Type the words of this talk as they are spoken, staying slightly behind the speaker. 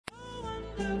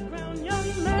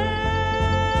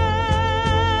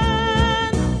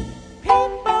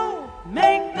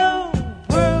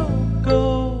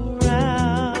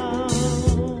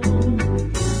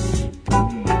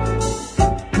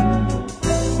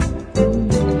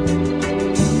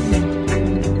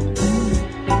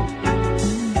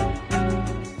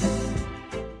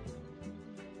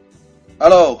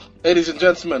Hello, ladies and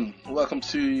gentlemen. Welcome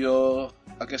to your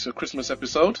Christmas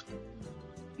episode.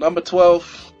 Number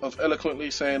 12 of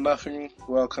Eloquently Saying Nothing.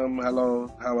 Welcome,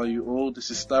 hello, how are you all? This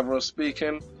is Stavros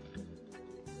speaking.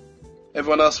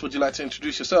 Everyone else, would you like to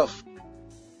introduce yourself?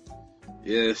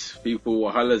 Yes, people,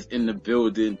 Wahala's in the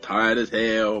building, tired as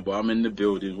hell, but I'm in the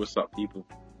building. What's up, people?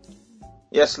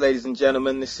 Yes, ladies and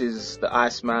gentlemen, this is the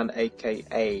Iceman,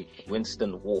 aka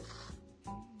Winston Wolf.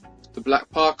 The Black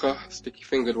Parker, sticky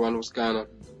fingered one, what's going on?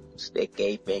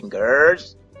 Sticky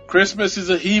fingers. Christmas is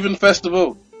a heathen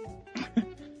festival.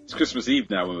 It's Christmas Eve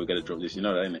now when we're going to drop this, you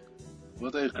know that, ain't it?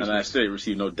 What day is Christmas? And I still ain't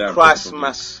received no damn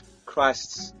Christmas.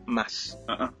 Christ's Mass.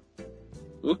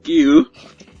 Look you.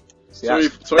 See, Sorry,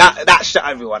 that shut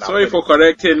everyone up. sorry for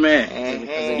correcting, man.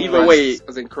 Either way,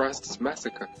 As in Christ's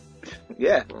Massacre.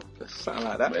 Yeah, something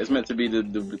like that. it's meant to be the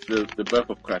birth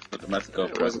of Christ, but the massacre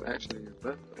of It Christ. wasn't actually a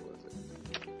birthday, was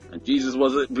it? And Jesus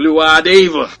wasn't blue-eyed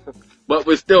either. But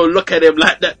we still look at him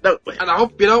like that, don't we? And I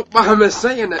hope you don't mind me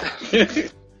saying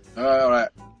it. Alright.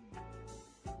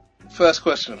 First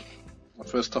question. My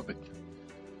first topic.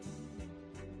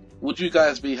 Would you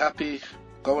guys be happy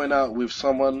going out with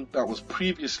someone that was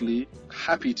previously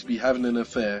happy to be having an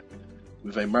affair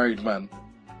with a married man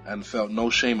and felt no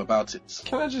shame about it?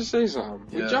 Can I just say something?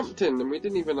 We Yeah. jumped in and we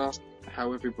didn't even ask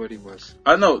how everybody was.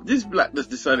 I know, this black just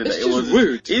decided It's that it just was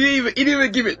rude. He didn't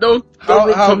even give it no room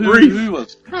to Who breathe.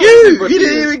 was? You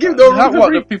didn't even give no How, room to what,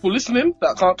 the breathe. people listening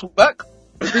that can't talk back?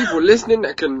 The people listening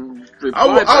that can reply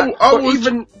I back,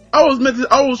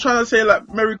 was trying to say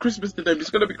like Merry Christmas to them.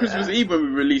 It's gonna be Christmas Eve when we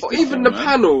release or this even thing, the man.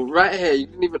 panel right here. You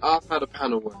didn't even ask how the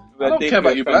panel was. I don't care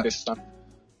about you, offended, blacks. son.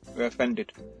 We're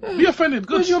offended. Be offended,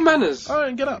 good. Where's your manners?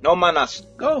 Alright, get out. No manners.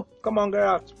 Go. Come on, get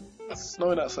out. It's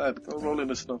snowing outside. Go roll in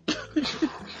the snow.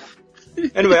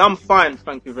 Anyway, I'm fine,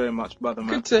 thank you very much, brother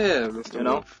man. Good to hear, Mr. You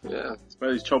know? Wolf. Yeah.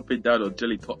 Well, he's chomping down on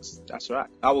jelly tots. That's right.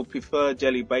 I would prefer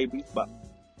jelly babies, but,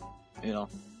 you know.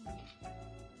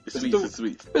 It's sweet, it's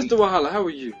sweet. Mr. Wahala, how are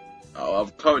you? Oh,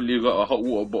 I've currently got a hot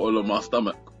water bottle on my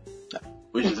stomach,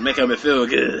 which is making me feel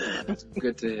good.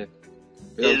 Good to hear.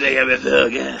 It's making me feel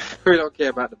good. We don't care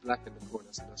about the black in the corner,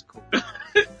 so that's cool.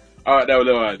 Alright, no,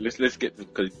 alright. Let's get to,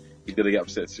 because he's gonna get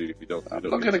upset soon if we don't. I'm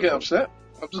not gonna get upset.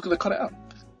 I'm just gonna cut it out.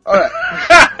 Alright.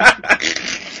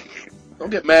 Don't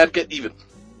get mad, get even.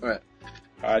 Alright.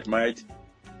 Alright, mate.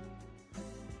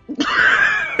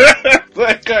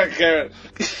 I can't care.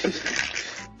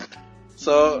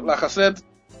 So, like I said,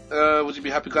 would you be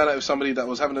happy going out with somebody that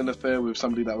was having an affair with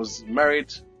somebody that was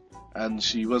married and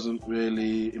she wasn't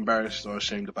really embarrassed or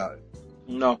ashamed about it?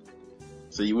 No.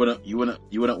 So you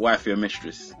wouldn't wife your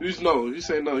mistress? Who's no? You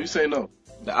say no. You say no.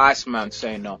 The Iceman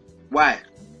saying no. Why?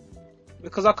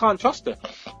 Because I can't trust her.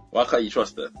 Why can't you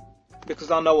trust her?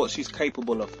 Because I know what she's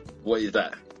capable of. What is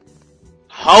that?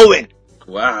 Hoeing!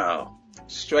 Wow.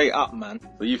 Straight up, man.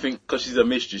 So you think because she's a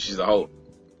mistress, she's a hoe?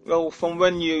 Well, from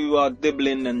when you are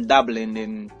dibbling and dabbling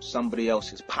in somebody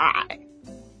else's pie,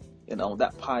 you know,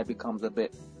 that pie becomes a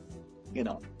bit, you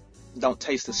know, don't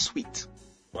taste as sweet.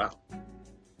 Wow.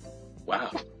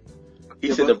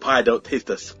 He said the pie don't taste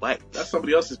the sweet. That's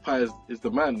somebody else's pie is the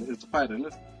man. Is the pie then?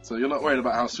 So you're not worried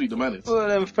about how sweet the man is. Well,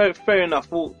 then fair enough.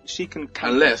 Well, she can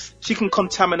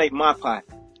contaminate my pie.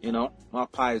 You know, my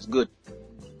pie is good,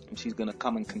 and she's gonna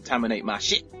come and contaminate my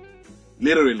shit.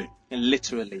 Literally. And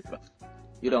literally, but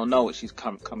you don't know what she's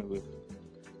coming with.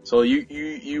 So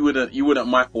you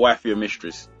wouldn't wife your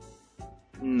mistress?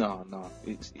 No.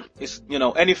 It's you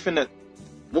know, anything that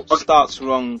starts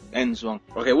wrong ends wrong.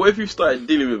 Okay, what if you started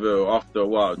dealing with her after a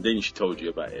while, and then she told you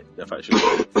about it? The fact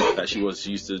she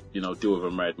used to, you know, deal with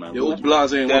a married man. You're all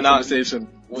blasé in one conversation.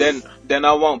 Then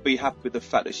I won't be happy with the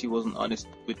fact that she wasn't honest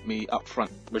with me up front.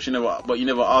 But you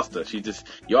never asked her.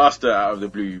 You asked her out of the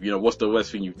blue, you know, what's the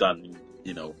worst thing you've done,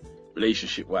 you know,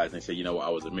 relationship wise, and say, you know what, I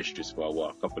was a mistress for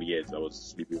a couple of years. I was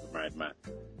sleeping with a married man.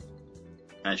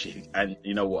 And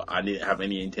you know what, I didn't have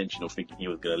any intention of thinking he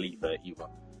was gonna leave her either.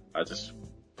 I just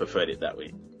preferred it that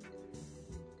way.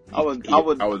 I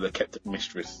was a kept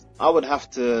mistress. I would have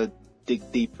to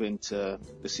dig deeper into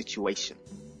the situation,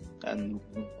 and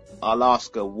I'll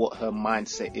ask her what her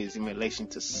mindset is in relation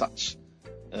to such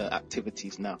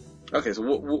activities now. Okay, so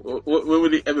what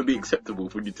would it ever be acceptable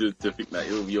for you to think that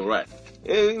it'll be alright?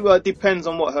 It depends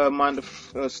on what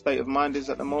her state of mind is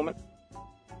at the moment.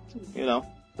 You know,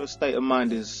 her state of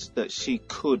mind is that she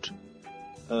could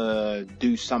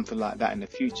do something like that in the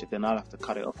future, then I'll have to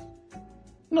cut it off.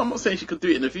 No, I'm not saying she could do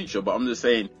it in the future, but I'm just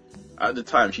saying at the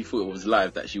time she thought it was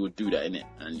live that she would do that, innit?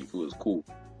 And you thought it was cool.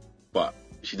 But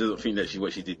she doesn't think that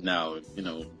what she did now, you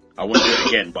know, I want to do it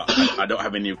again, but I don't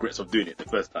have any regrets of doing it the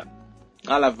first time.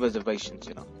 I'll have reservations,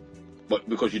 you know. But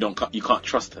because you can't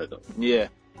trust her though. Yeah.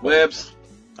 Webs.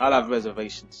 I'll have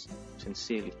reservations.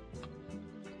 Sincerely.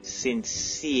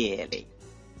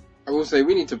 I will say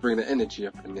we need to bring the energy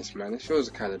up in this, man. It feels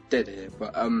kind of dead here,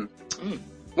 but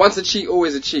once a cheat,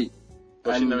 always a cheat.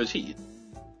 But she And never cheated.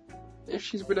 if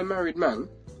she's with a married man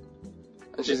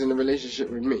and she's in a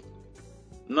relationship with me,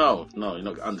 No, you're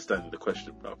not understanding the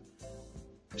question, bro.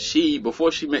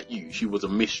 Before she met you, she was a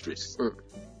mistress. Mm.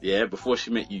 Yeah, before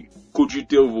she met you. Could you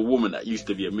deal with a woman that used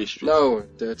to be a mistress? no,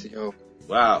 dirty hoe.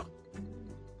 Wow.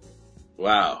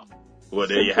 Well,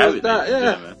 there you Simple have as it. that, then.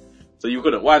 yeah. Man. So you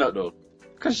couldn't. Why not though?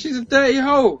 Because she's a dirty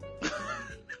hoe.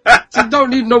 So don't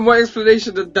need no more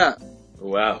explanation than that.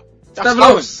 Wow. That's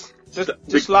Stavros.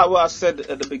 Just like what I said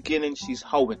at the beginning, she's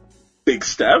hoeing. Big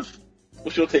Stav?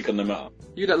 What's your take on the matter?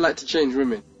 You that like to change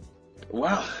women.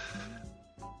 Wow.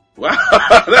 Wow.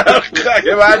 That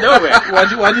came out of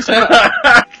nowhere. Why'd you say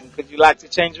that? Because you like to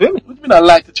change women. What do you mean I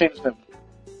like to change them?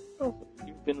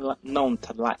 You've been known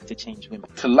to like to change women.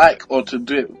 To like or to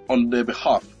do it on their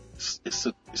behalf. It's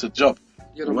a job.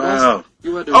 You're the Wow. master.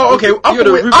 You are the Oh, okay. You're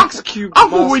the Rubik's Cube I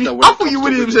thought when master you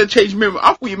when it even comes to said change member,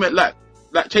 I thought you meant like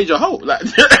change a hoe, like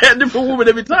a different woman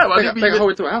every time. women. Take a hoe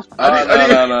into a house.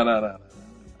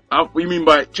 No. What you mean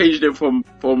by change them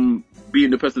from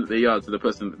being the person that they are to the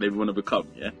person that they want to become?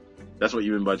 Yeah, that's what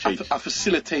you mean by change. I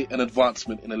facilitate an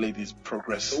advancement in a lady's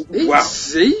progress. Wow.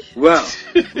 See? Wow,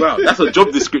 that's a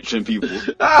job description, people.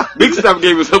 Big Stav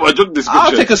gave us a job description.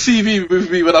 I'll take a CV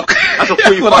with me when I'm. That's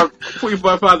a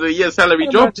 45,000 a year salary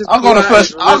job. I'll go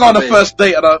on the first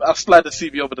date and I'll slide the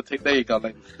CV over the tape. There you go,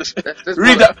 like,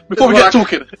 read that before we get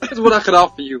talking. That's what I could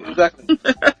offer you. Exactly.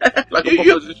 Like a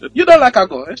proposition. You don't like I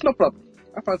go. It's no problem.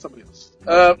 I find somebody else.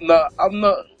 No, I'm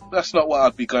not. That's not what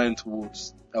I'd be going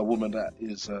towards. A woman that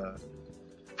is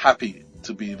happy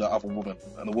to be the other woman,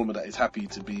 and a woman that is happy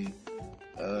to be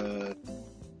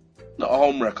not a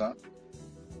homewrecker,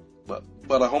 but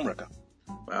a homewrecker.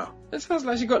 Wow. It sounds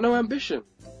like she got no ambition.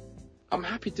 I'm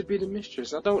happy to be the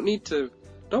mistress. I don't need to.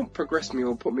 Don't progress me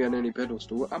or put me on any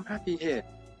pedestal. I'm happy here,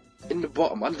 in the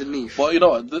bottom, underneath. But you know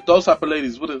what? Those type of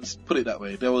ladies wouldn't put it that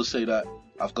way. They will say that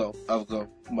I've got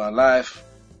my life,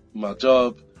 my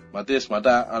job, my this, my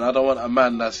that, and I don't want a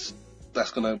man that's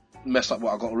gonna mess up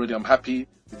what I got already. I'm happy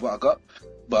with what I got.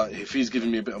 But if he's giving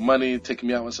me a bit of money, taking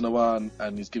me out once in a while,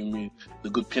 and he's giving me the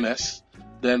good penis,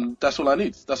 then that's all I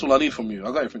need. That's all I need from you.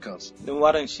 I got everything else. Then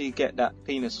why don't she get that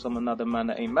penis from another man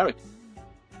that ain't married?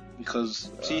 Because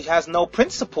She has no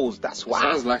principles, that's why.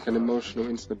 Sounds like an emotional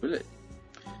instability.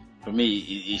 For me,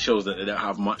 it shows that they don't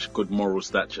have much good moral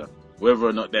stature. Whether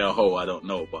or not they're a hoe, I don't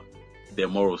know, but their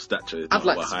moral stature is not I'd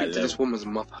like of a to high speak to level. this woman's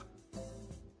mother.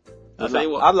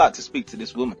 I'd like to speak to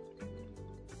this woman.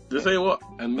 Just say what?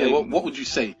 and yeah, what would you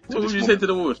say? To What this would you woman? say to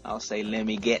the woman? I'll say, let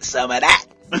me get some of that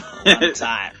one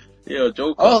time. Yeah,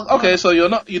 joke. Oh, okay. So you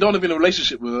don't want to be in a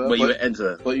relationship with her, But you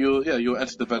enter. but you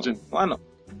enter the virgin. Why not?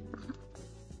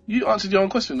 You answered your own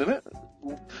question, didn't it?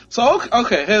 So,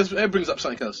 okay, here brings up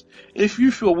something else. If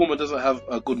you feel a woman doesn't have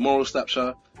a good moral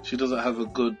stature, she doesn't have a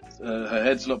good, her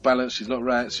head's not balanced, she's not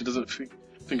right, she doesn't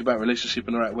think about relationship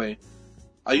in the right way,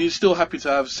 are you still happy to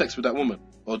have sex with that woman?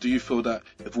 Or do you feel that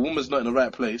if a woman's not in the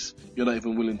right place, you're not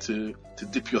even willing to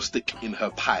dip your stick in her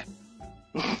pie?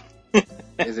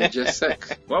 Is it just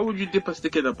sex? Why would you dip a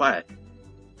stick in a pie?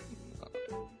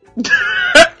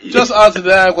 Just answer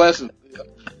that question.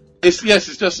 It's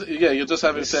just, you're just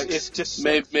having sex. It's just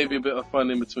Maybe a bit of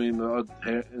fun in between, a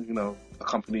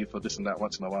company for this and that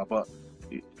once in a while, but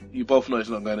you both know it's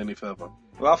not going any further.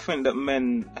 Well, I think that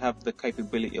men have the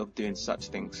capability of doing such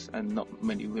things, and not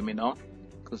many women are,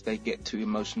 because they get too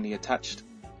emotionally attached,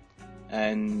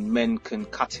 and men can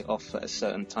cut it off at a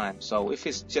certain time. So if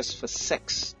it's just for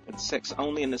sex, and sex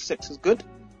only, and the sex is good,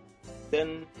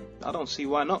 then I don't see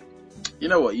why not. You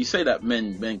know what? You say that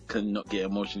men cannot get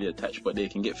emotionally attached, but they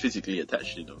can get physically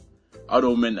attached, you know. I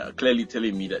know men that are clearly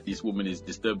telling me that this woman is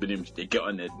disturbing him, they get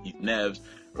on his nerves,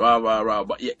 rah,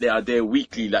 but yet they are there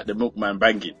weekly like the milkman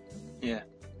banging. Yeah,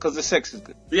 because the sex is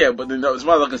good. Yeah, but then as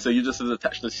far as I can say, you're just as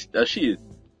attached as she is.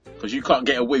 Because you can't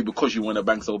get away because you want to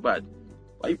bang so bad.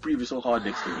 Why are you breathing so hard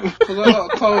next to me? Because I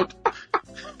got a cold.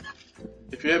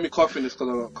 If you hear me coughing, it's because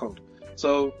I got a cold.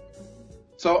 So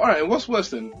alright, and what's worse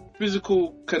then?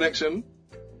 Physical connection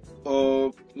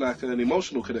or like an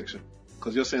emotional connection?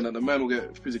 Because you're saying that the man will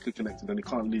get physically connected and he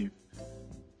can't leave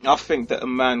I think that a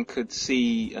man could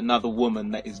see another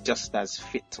woman that is just as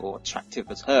fit or attractive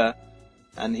as her,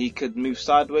 and he could move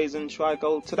sideways and try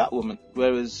go to that woman.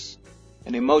 Whereas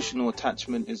an emotional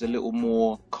attachment is a little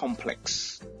more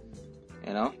complex,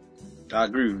 you know? I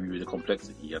agree with you with the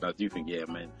complexity, and I do think, yeah,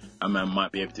 man, a man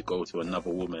might be able to go to another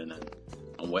woman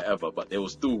and whatever, but they will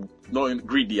still not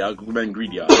greedy. Men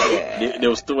greedy. They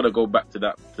will still want to go back to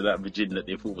that virgin that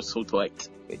they thought was so tight.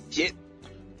 Legit.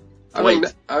 I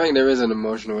think there is an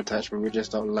emotional attachment. We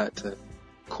just don't like to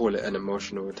call it an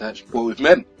emotional attachment. Well, with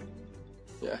men.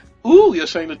 Yeah. Ooh, you're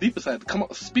showing the deeper side. Come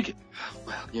on, speak it.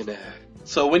 Well, you know.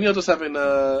 So when you're just having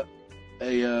a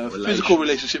physical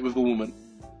relationship with a woman,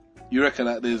 you reckon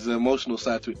that there's an emotional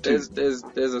side to it too?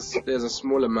 There's a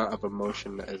small amount of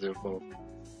emotion that is involved.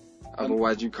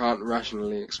 Otherwise, you can't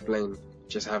rationally explain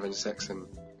just having sex and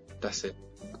that's it.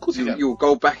 Of course you can. You'll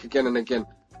go back again and again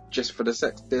just for the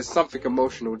sex. There's something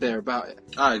emotional there about it.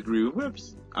 I agree with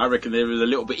Webbs. I reckon there is a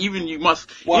little bit. Even you must.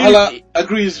 Wahala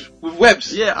agrees with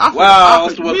Webbs. Yeah, I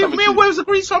think me and Webbs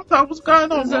agree sometimes. What's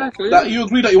going on? Exactly. That you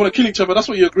agree that you want to kill each other. That's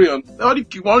what you agree on. The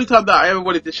only time that I ever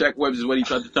wanted to shag Webbs is when he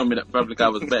tried to tell me that Public Eye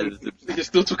was better. We can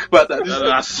still talk about that.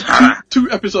 This is two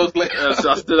episodes later.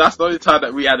 That's the only time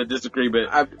that we had a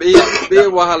disagreement. Me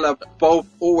and Wahala both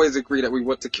always agree that we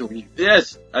want to kill you.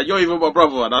 Yes, and you're even my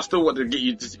brother, and I still want to get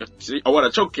you. I want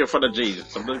to choke you in front of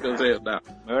Jesus. I'm just gonna say it now.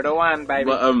 Murder one, baby.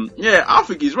 But yeah, I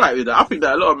think he's right with that. I think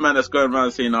that a lot of men that's going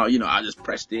around saying, "Oh, you know, I just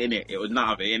pressed it in it. It was none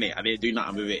of it in it. I didn't do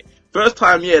nothing with it." First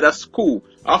time, yeah, that's cool.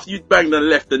 After you banged and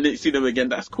left and didn't see them again,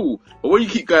 that's cool. But when you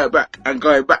keep going back and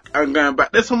going back and going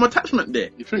back, there's some attachment there.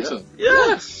 You think so? Yeah.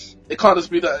 Yes. It can't just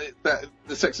be that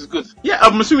the sex is good. Yeah,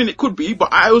 I'm assuming it could be, but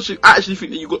I actually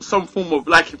think that you got some form of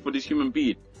liking for this human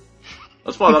being.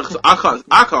 As far as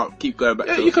I can't keep going back.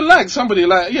 Yeah, to you can like somebody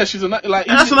she's like.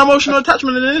 and that's an emotional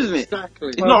attachment, isn't it? Exactly.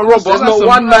 It's not a robot. There's That's not a-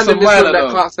 one man that's a in this room minor that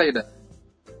though. can't say that.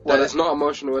 What? That it's not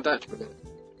emotional attachment.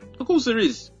 Of course there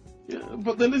is. Yeah,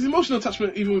 but then there's emotional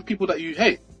attachment even with people that you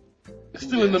hate. It's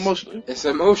still an Yes. emotional. It's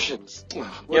emotions. Well,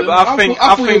 Yeah, then but I think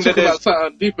thought you were that talking there's- about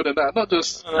something deeper than that, not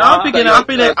just. I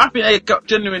think they got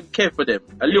genuine care for them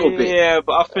a little bit. Yeah,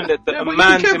 but I think that Yeah, a but you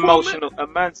man's can care for a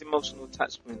man's emotional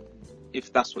attachment,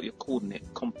 if that's what you're calling it,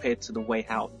 compared to the way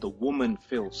how the woman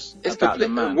feels It's about the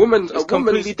completely man, it's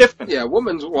completely different. Yeah, a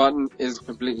woman's one is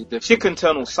completely different. She can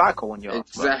turn all psycho on you.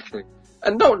 Exactly.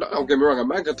 And don't get me wrong, a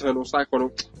man can turn all psycho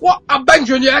on. What? I banged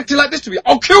you and you're acting like this to me.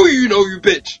 I'll kill you, you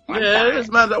bitch. Yeah, there's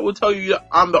man that will tell you that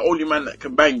I'm the only man that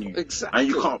can bang you. Exactly. And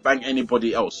you can't bang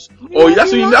anybody else. Or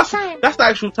that's the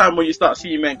actual time when you start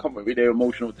seeing men come up with their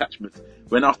emotional attachments.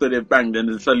 When after they've banged, and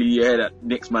then suddenly you hear that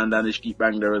next man down the street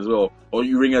banged her as well. Or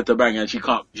you ring her to bang and she's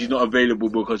not available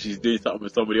because she's doing something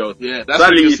with somebody else. Yeah, that's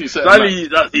what you see. Suddenly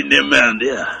that's in them man,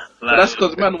 yeah. But that's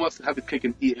because man wants to have his cake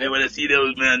and eat They it. want to see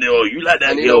those man there. Oh, you like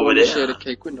that And you girl don't over want to there? share the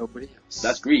cake with nobody else.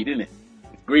 That's greed, isn't it?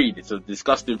 It's greed. It's a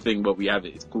disgusting thing, but we have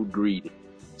it. It's called greed.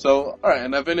 So, alright,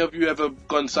 and have any of you ever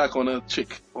gone psycho on a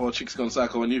chick, or a chick's gone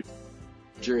psycho on you?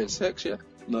 During sex, yeah.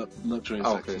 Not during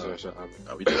Oh, sex. okay, no. sorry.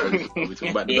 Are we talking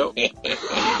about the belt?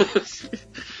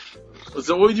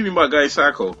 So what do you mean by guy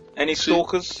psycho? Any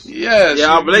stalkers? Yeah,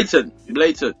 Yeah, blatant.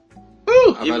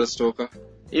 Ooh. I've had a stalker.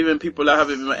 Even people that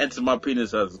haven't even entered my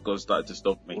penis has started to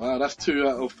stalk me. Wow, that's 2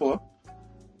 out of 4.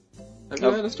 Have you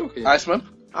had a stalker? Yeah. Iceman?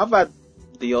 I've had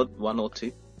the odd one or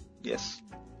two, yes.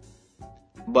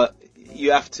 But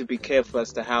you have to be careful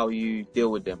as to how you deal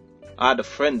with them. I had a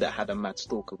friend that had a mad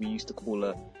stalker. We used to call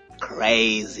her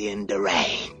crazy and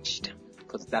deranged,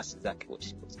 because that's exactly what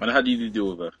she was. And how do you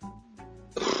deal with her?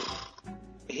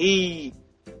 He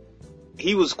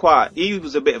was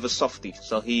a bit of a softie,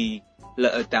 so he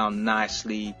let her down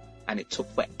nicely, and it took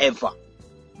forever,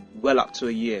 well up to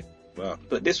a year. Wow.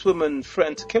 But this woman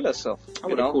threatened to kill herself. I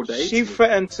would've called it She 80.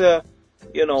 threatened to,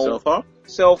 Self-harm?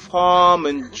 self-harm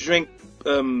and drink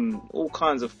all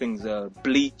kinds of things,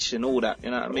 bleach and all that.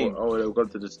 You know what I mean? I would have gone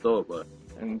to the store, but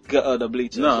And get her the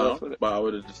bleach. and no. stuff. But I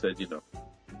would have just said, you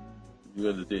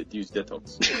gotta use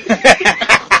detox.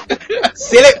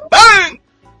 Seal it, bang!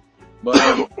 But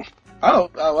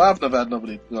I've never had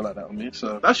nobody go like that on me,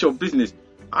 so. that's your business.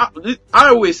 I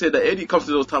always say that when it comes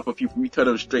to those type of people, we tell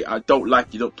them straight. I don't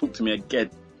like you. Don't talk to me again.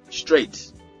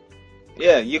 Straight.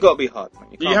 Yeah, you gotta be hard, man.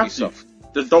 You can't You have be to. soft.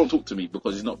 Just don't talk to me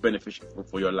because it's not beneficial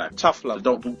for your life. Tough So love.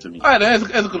 don't talk to me. Alright, here's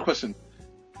a good question.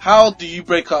 How do you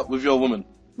break up with your woman?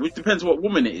 Which depends what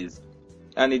woman it is.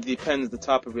 And it depends the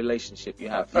type of relationship you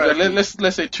have. Alright,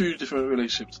 let's say 2 different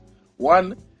relationships.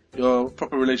 1, your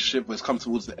proper relationship where it's come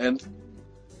towards the end.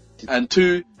 And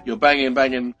 2, you're banging,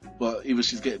 but either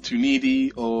she's getting too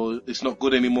needy, or it's not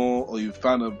good anymore, or you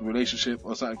found a relationship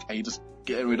or something, and you just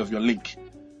get rid of your link.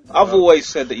 I've always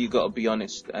said that you got to be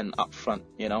honest and upfront.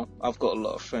 You know, I've got a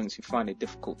lot of friends who find it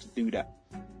difficult to do that.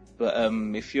 But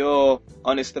if you're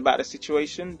honest about the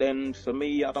situation, then for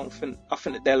me, I think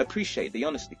that they'll appreciate the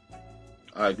honesty.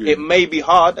 I agree. It may be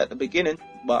hard at the beginning,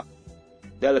 but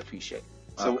they'll appreciate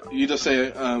it. So you just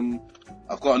say,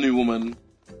 I've got a new woman,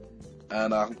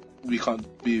 and we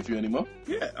can't be with you anymore.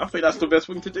 Yeah, I think that's the best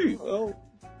thing to do. Well,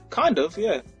 kind of,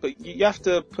 yeah. But you have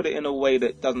to put it in a way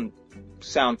that doesn't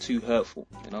sound too hurtful,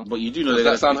 you know. But you do know Does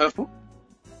that sound hurtful?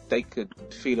 They could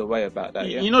feel a way about that,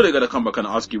 yeah. You know they're gonna come back and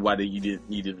ask you why you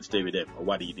didn't stay with them, or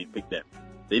why you didn't pick them.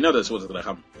 They know that's what's gonna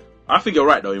come. I think you're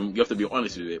right though. You have to be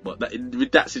honest with it. But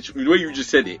with that situation, the way you just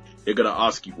said it, they're gonna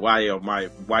ask you why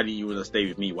do you want to stay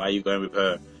with me? Why are you going with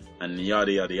her? And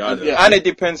yada yada yada. Yeah, and it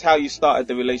depends how you started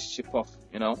the relationship off,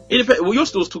 you know. It depends. Well, you're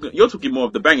talking more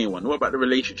of the banging one. What about the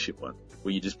relationship one,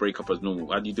 where you just break up as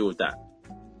normal? How do you deal with that?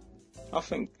 I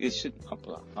think it should. I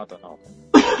don't know.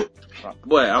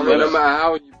 Boy, I mean, no matter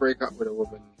how you break up with a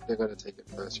woman, they're gonna take it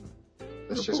personal.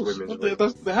 That's just women's way.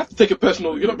 They have to take it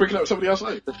personal. You're not breaking up with somebody else,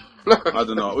 are you? I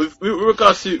don't know. With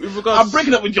regards I'm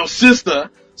breaking up with your sister,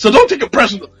 so don't take it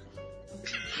personal.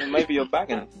 And maybe you're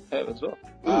banging her as well.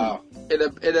 Wow.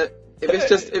 If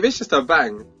it's just a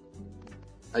bang,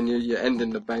 and you're ending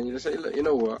the bang, you just say, look, you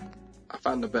know what? I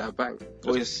found a better bang.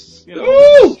 Or it's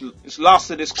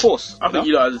lasted its course. I think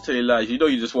you don't have to tell you lies. You know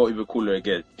you just won't even call her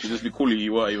again. She'll just be calling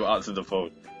you, won't even answer the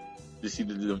phone. Just see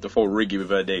the phone ringing with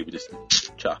her name. Just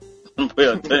cha. Turn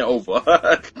it over.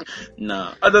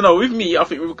 Nah. I don't know. With me, I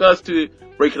think with regards to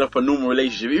breaking up a normal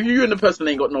relationship, if you and the person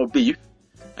ain't got no beef,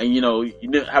 and you know, you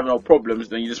didn't have no problems,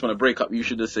 then you just want to break up, you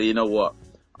should just say, you know what?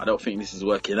 I don't think this is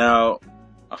working out.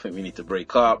 I think we need to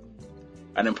break up.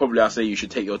 And then probably I'll say you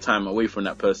should take your time away from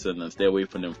that person and stay away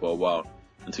from them for a while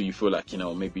until you feel like, you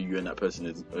know, maybe you and that person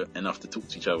is enough to talk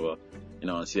to each other, you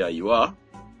know, and see how you are.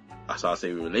 That's how I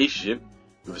say with a relationship.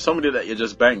 With somebody that you're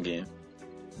just banging,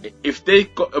 if they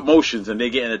got emotions and they're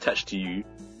getting attached to you,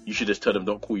 you should just tell them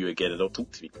don't call you again and don't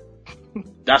talk to me.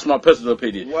 That's my personal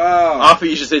opinion. Wow. I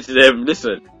think you should say to them,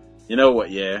 listen, you know what,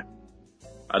 yeah,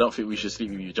 I don't think we should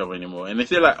sleep with each other anymore. And if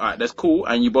they're like, alright, that's cool,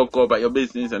 and you both go about your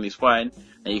business and it's fine,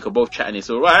 and you can both chat and it's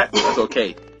alright, that's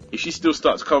okay. If she still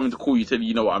starts coming to call you, telling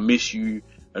you know what, I miss you,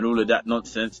 and all of that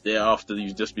nonsense thereafter,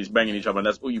 you've just been banging each other and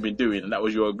that's all you've been doing, and that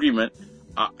was your agreement,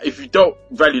 if you don't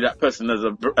value that person as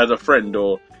a friend,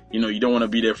 or, you know, you don't want to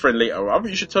be their friend later, I think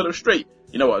you should tell them straight,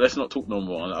 you know what, let's not talk no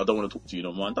more, I don't want to talk to you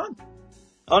no more, I'm done.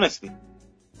 Honestly,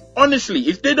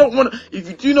 if you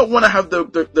do not want to have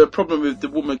the problem with the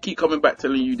woman keep coming back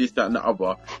telling you this, that and the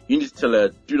other, you need to tell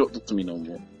her, do not talk to me no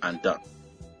more, and done.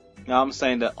 Now I'm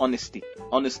saying that honesty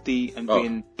and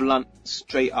being blunt,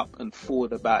 straight up and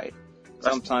forward about it,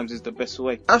 sometimes is the best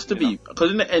way. Has to be,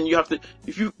 because in the end you have to,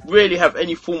 if you really have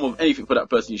any form of anything for that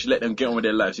person, you should let them get on with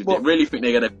their lives. If they really think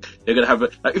they're gonna have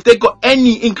if they got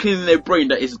any inkling in their brain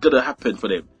that it's gonna happen for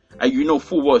them, and you know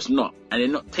full well it's not, and they're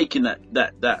not taking that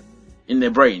in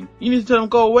their brain, you need to tell them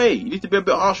go away. You need to be a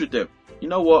bit harsh with them. You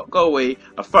know what? Go away.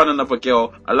 I found another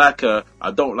girl. I like her.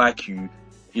 I don't like you.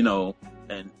 You know,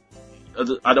 and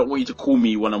I don't want you to call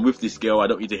me when I'm with this girl. I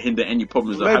don't want you to hinder any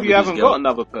problems I have with this girl. Maybe you haven't got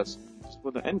another person. You just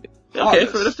want to end it. Yeah, okay,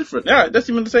 so that's different. Yeah, that's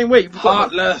even the same way.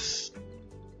 Heartless.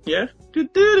 Yeah.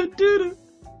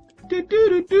 I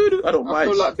don't I mind.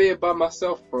 feel like being by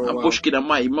myself for a I'm while. Bushkin and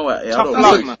Mighty Mo out here. I Tough don't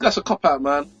love, mind. man. That's a cop out,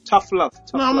 man. Tough love.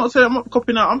 No, I'm not saying I'm not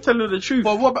copying out. I'm telling the truth.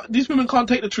 But what about these women can't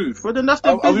take the truth? Well, then that's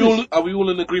their Are business. we all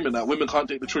in agreement that women can't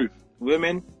take the truth?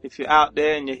 Women, if you're out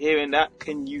there and you're hearing that,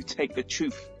 can you take the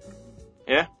truth?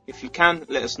 Yeah? If you can,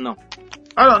 let us know.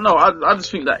 I don't know. I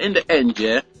just think that in the end,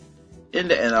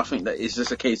 I think that it's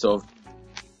just a case of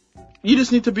you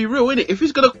just need to be real, innit? If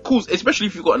it's gonna cause, especially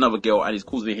if you've got another girl and it's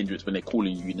causing a hindrance when they're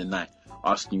calling you in the night,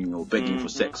 asking you or begging for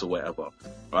sex or whatever,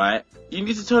 right? You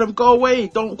need to tell them, go away,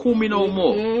 don't call me no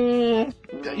more.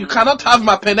 You cannot have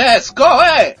my penis. Go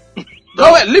away. Go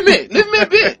away. Leave me a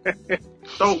bit.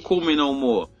 Don't call me no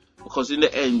more. Because in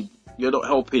the end, you're not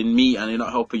helping me and you're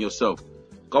not helping yourself.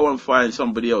 Go and find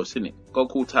somebody else, innit? Go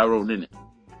call Tyrone, innit?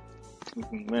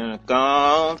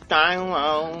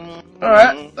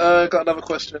 Alright, got another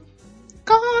question.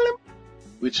 Call him.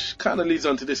 Which kind of leads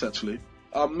on to this actually.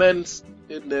 Are men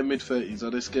in their mid-30s,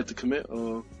 are they scared to commit?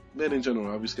 Or men in general,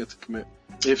 are we scared to commit?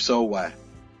 If so, why?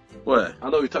 What? I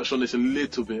know we touched on this a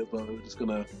little bit, but we're just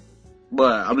gonna...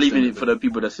 But I'm leaving it for the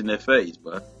people that's in their 30s,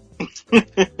 but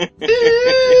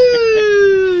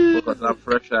because I'm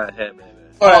fresh out here, man.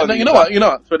 Alright, now, you know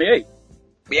what? 28.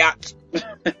 Biatch.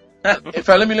 In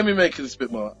fact, let me make this a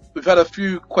bit more. We've had a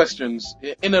few questions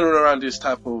in and around this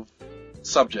type of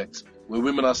subject, where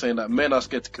women are saying that men are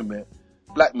scared to commit,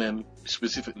 black men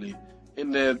specifically,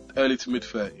 in their early to mid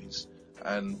 30s,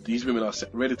 and these women are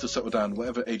ready to settle down,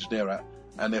 whatever age they're at,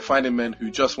 and they're finding men who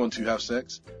just want to have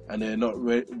sex, and they're not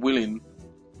willing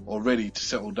or ready to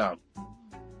settle down.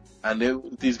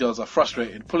 And these girls are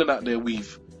frustrated, pulling out their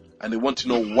weave, and they want to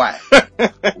know why.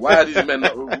 Why are these men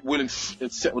not willing to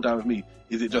settle down with me?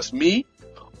 Is it just me,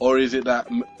 or is it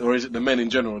the men in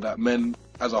general, that men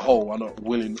as a whole are not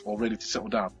willing or ready to settle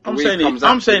down? I'm saying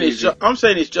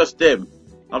it's just them.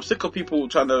 I'm sick of people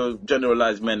trying to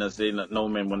generalize men and saying that no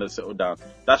men want to settle down.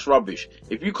 That's rubbish.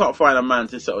 If you can't find a man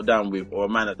to settle down with, or a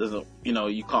man that doesn't, you're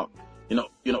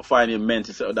not finding men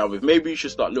to settle down with, maybe you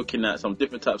should start looking at some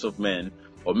different types of men,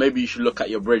 or maybe you should look at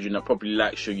your brethren that probably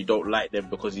likes you. You don't like them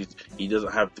because he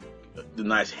doesn't have the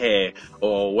nice hair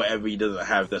or whatever he doesn't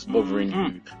have that's bothering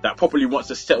you, that probably wants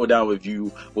to settle down with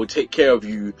you or take care of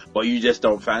you, but you just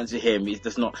don't fancy him. He's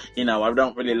just not, I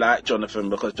don't really like Jonathan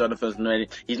because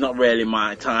he's not really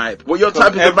my type. Well, your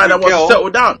type is the man that wants to settle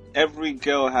down. Every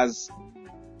girl has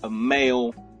a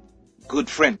male good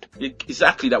friend.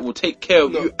 Exactly, that will take care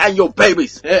of you and your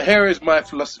babies. Here is my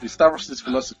philosophy, Stavros'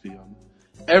 philosophy.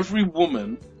 Every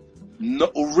woman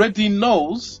already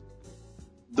knows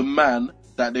the man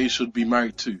that they should be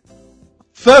married to.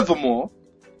 Furthermore,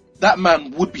 that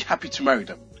man would be happy to marry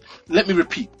them. Let me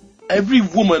repeat. Every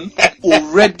woman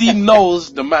already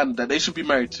knows the man that they should be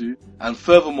married to, and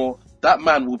furthermore, that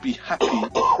man will be happy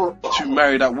to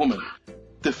marry that woman.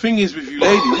 The thing is with you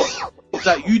ladies, is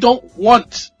that you don't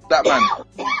want that man.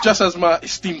 Just as my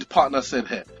esteemed partner said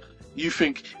here. You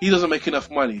think he doesn't make enough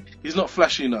money, he's not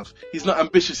flashy enough, he's not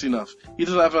ambitious enough, he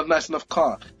doesn't have a nice enough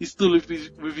car, he's still with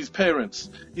his parents,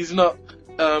 he's not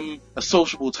a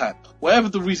sociable type. Whatever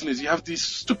the reason is, you have these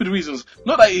stupid reasons.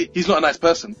 Not that he's not a nice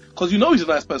person, because you know he's a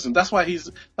nice person. That's why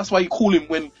you call him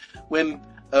when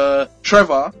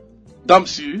Trevor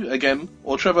dumps you again,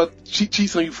 or Trevor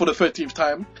cheats on you for the 13th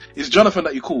time. It's Jonathan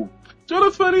that you call.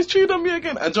 Jonathan, he's cheated on me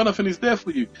again, and Jonathan is there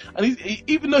for you. And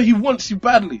even though he wants you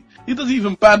badly, he doesn't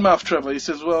even badmouth Trevor. He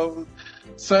says, well,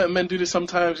 certain men do this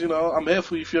sometimes, I'm here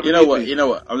for you if you ever need me. You know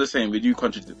what, I'm just saying, we do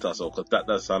contradict ourselves, because that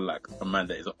does sound like a man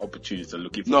that is an opportunist and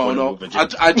looking for vulnerable virgin.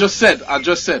 I just said.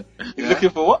 He's looking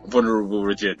for what? Vulnerable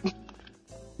virgin.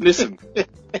 Listen.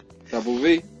 Double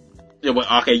V. Yeah, but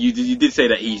okay, you did say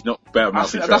that he's not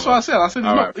bad-mouthing Trevor. That's what I said. I said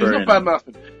he's not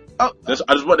bad-mouthing. I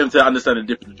just want them to understand the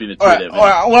difference between the two of them.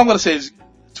 Alright, what I'm going to say is,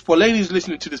 for ladies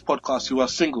listening to this podcast who are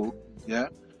single,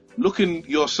 look in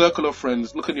your circle of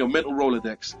friends, look in your mental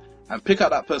Rolodex, and pick out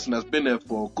that person that's been there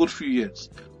for a good few years,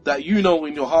 that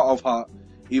in your heart of heart,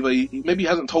 either maybe he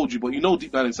hasn't told you, but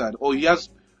deep down inside, or he has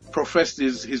professed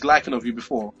his liking of you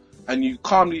before, and you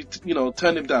calmly,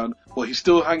 turn him down, but he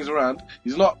still hangs around.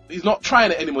 He's not trying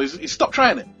it anymore. He's stopped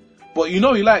trying it, but he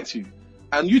likes you.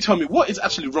 And you tell me what is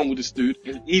actually wrong with this dude.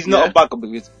 He's not a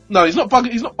bugaboo. No, he's not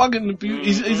bugging. He's not bugging you.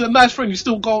 He's a nice friend. You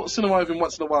still go cinema with him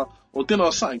once in a while, or dinner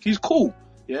or something. He's cool.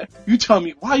 Yeah. You tell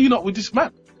me, why are you not with this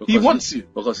man? He wants you.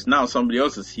 Because now somebody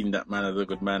else has seen that man as a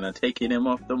good man and taking him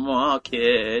off the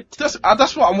market. That's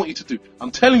what I want you to do.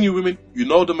 I'm telling you, women, you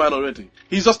know the man already.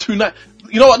 He's just too nice.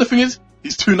 You know what the thing is?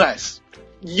 He's too nice.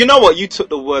 You know what? You took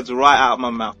the words right out of my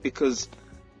mouth, because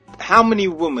how many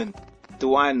women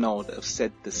do I know that have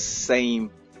said the same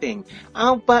thing?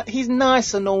 Oh, but he's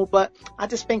nice and all, but I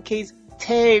just think he's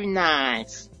too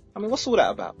nice. I mean, what's all that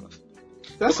about?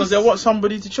 Because they want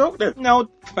somebody to choke them. No,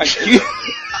 thank you.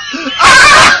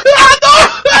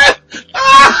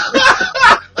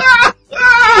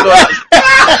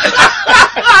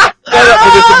 Shout out to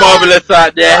Mr. Marvelous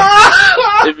out there.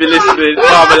 If you're listening,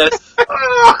 Marvelous.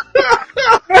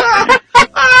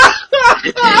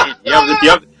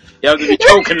 You have to be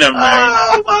choking them, man.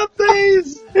 Oh, my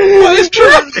days. Well, it's true.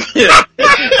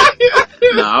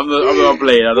 Nah, I'm not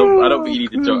playing. I don't think you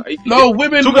need to choke. No,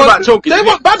 women talking about choking. They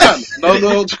want Batman.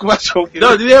 No, talk about choking.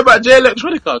 No, did you hear about Jay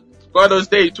Electronica? Going on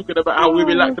stage talking about how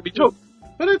women like to be choked.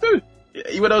 What do they do?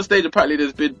 He went on stage. Apparently,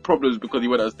 there's been problems because he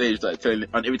went on stage, and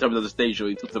every time he does a stage show,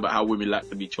 he talks about how women like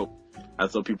to be choked, and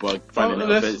some people are finding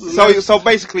it offensive. So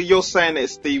basically, you're saying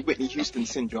it's the Whitney Houston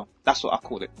syndrome. That's what I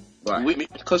called it. Right. Whitney,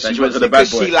 because she went to the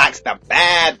bad boy. She likes the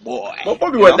bad boy. Well,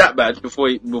 probably wasn't that bad before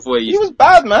he. He was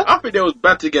bad, man. I think they was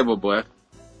bad together, boy.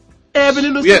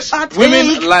 Yes,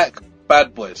 women like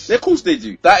bad boys. Of course they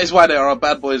do. That is why there are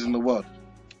bad boys in the world.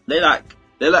 They like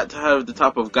to have the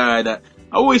type of guy that.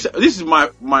 This is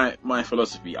my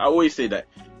philosophy. I always say that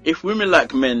if women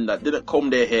like men that didn't comb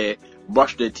their hair,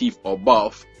 brush their teeth or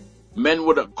bath, men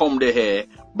wouldn't comb their hair,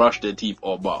 brush their teeth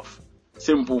or bath.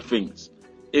 Simple things.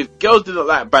 If girls didn't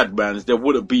like bad mans, there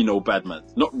wouldn't be no bad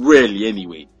mans. Not really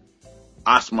anyway.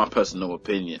 That's my personal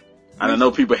opinion. And I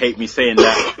know people hate me saying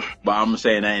that, But I'm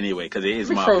saying that anyway because it is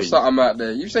Let me my throw opinion. something out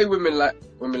there. You say women like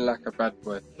a bad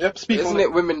boy. Yep, speak Isn't on it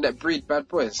it. women that breed bad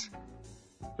boys?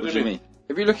 What do you mean?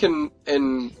 If you look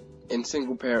in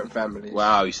single parent families.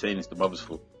 Wow, you're saying it's the mother's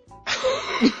fault.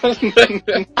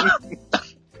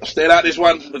 Stay like this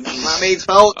one. Mummy's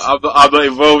fault. I'm not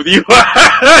involved. You.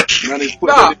 Man is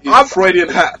putting Nah, on his I'm- Freudian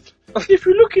hat. If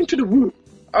you look into the womb,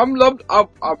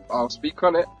 I'll speak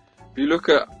on it. If you look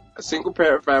at single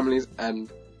parent families and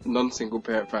non-single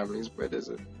parent families where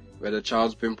the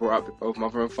child's been brought up with both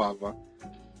mother and father,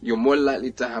 you're more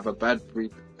likely to have a bad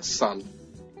breed son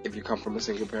if you come from a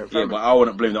single parent Yeah, family. but I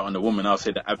wouldn't blame that on the woman. I'll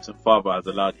say the absent father has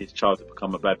allowed his child to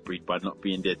become a bad breed by not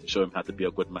being there to show him how to be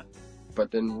a good man.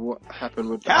 But then what happened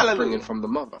with the Hallelujah. upbringing from the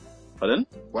mother? Pardon?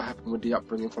 What happened with the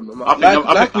upbringing from the I mother? think-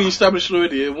 like we established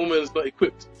already, a woman is not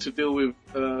equipped to deal with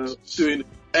doing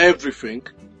everything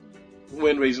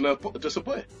when raising just a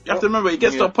boy. You have to remember, it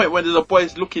gets to Yeah. a point where there's a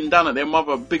boys looking down at their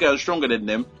mother bigger and stronger than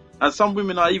them, and some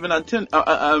women are even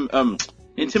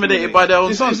intimidated by their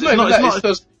own sons. It's not that. It's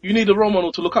just you need a role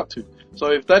model to look up to.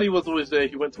 So if daddy was always there,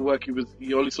 he went to work,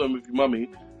 he only saw him with your mummy,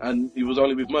 and he was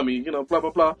only with mummy, blah blah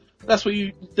blah. That's what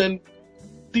you then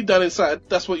deep down inside.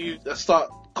 That's what you start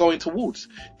going towards.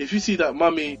 If you see that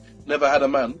mummy never had a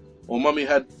man, or mummy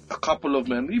had a couple of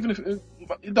men, even if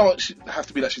it don't have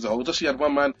to be that she's a hoe, just she had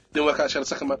one man, didn't work out, she had a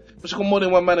second man, but she got more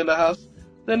than one man in the house.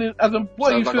 Then as a boy,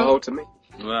 Sounds you like a feel hoe to me.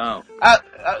 Wow.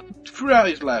 throughout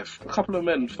his life, a couple of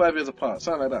men, 5 years apart,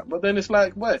 something like that. But then it's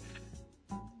like, wait,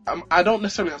 I don't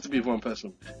necessarily have to be with one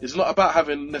person. It's not about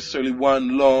having necessarily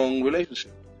one long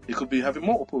relationship. It could be having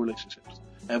multiple relationships.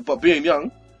 But being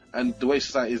young, and the way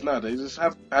society is nowadays, is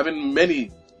having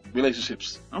many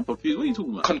relationships I'm confused. What are you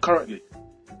talking about? concurrently.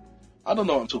 I don't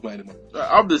know what I'm talking about anymore.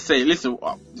 I'm just saying, listen,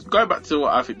 going back to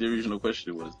what I think the original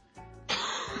question was.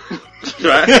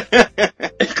 Right?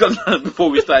 Because before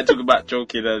we started talking about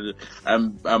choking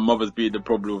and mothers being the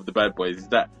problem with the bad boys, is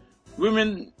that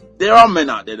women, there are men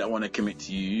out there that want to commit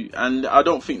to you, and I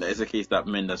don't think that it's the case that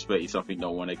men that's 30 something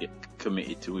don't want to get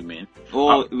committed to women.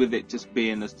 Or with it just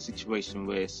being a situation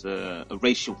where it's a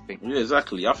racial thing. Yeah,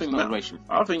 exactly. I think It's not that, racial.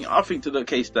 I think to the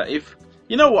case that if,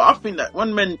 you know what, I think that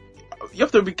when men, you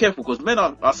have to be careful because men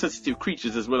are sensitive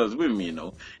creatures as well as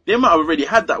women, They might have already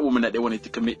had that woman that they wanted to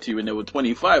commit to when they were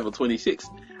 25 or 26,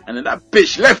 and then that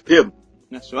bitch left him.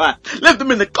 That's right. Left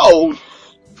him in the cold.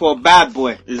 For a bad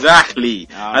boy. Exactly.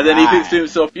 All And then he right. thinks to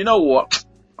himself, you know what?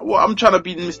 I'm trying to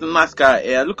be Mr. Nice Guy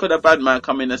here. Look at that bad man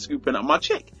coming and scooping up my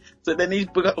chick. So then he's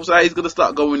going to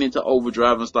start going into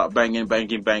overdrive and start banging.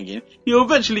 He'll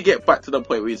eventually get back to the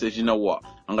point where he says, you know what?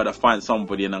 I'm going to find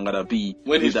somebody and I'm going to be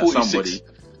When with he's that 46. somebody.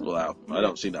 Well, I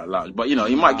don't see that loud. But,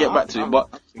 he might get back to it.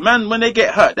 But, man, when they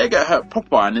get hurt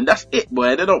proper. And then that's it,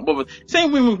 boy. They don't bother.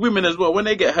 Same with women as well. When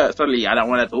they get hurt, suddenly, I don't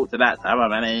want to talk to that type of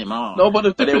man anymore. No, but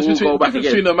the they difference, all go back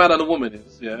between again. a man and a woman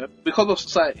is, because of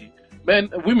society,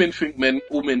 women think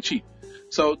all men cheat.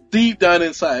 So deep down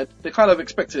inside, they kind of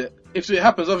expect it. If it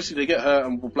happens, obviously they get hurt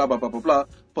and blah, blah, blah, blah, blah.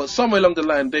 But somewhere along the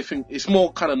line, they think it's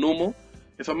more kind of normal.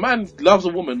 If a man loves a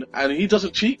woman and he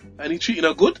doesn't cheat, and he's treating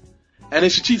her good, and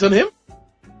then she cheats on him,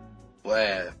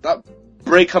 well, that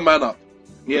break a man up.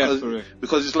 Yeah, for real.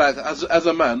 Because it's like, as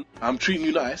a man, I'm treating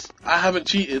you nice. I haven't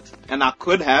cheated. And I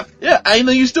could have. Yeah, and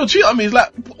you still cheat on me. It's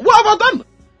like, what have I done?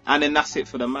 And then that's it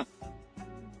for the man.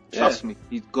 Trust me,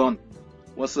 he's gone.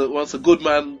 Once a good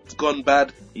man gone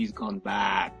bad, He's gone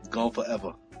bad. it's gone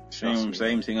forever. Same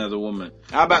thing as a woman.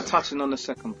 How about touching on the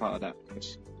second part of that?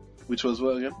 Which was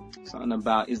what again? Something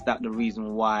about, is that the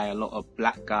reason why a lot of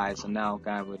black guys are now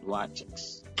going with white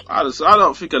chicks? I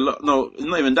don't think a lot. No,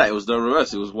 not even that. It was the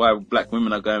reverse. It was why black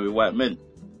women are going with white men.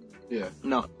 Yeah.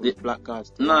 No, Yeah. black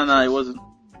guys. No, it wasn't.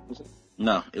 Was it?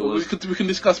 No, it Well, was. we can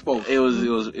discuss both. It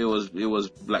was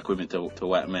black women to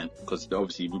white men because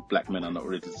obviously black men are not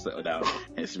ready to settle down.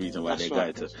 Hence the reason why That's they're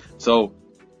right. going to.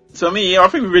 So I mean, I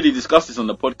think we really discussed this on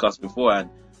the podcast before, and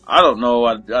I don't know.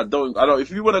 I don't. If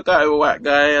you want to go with a white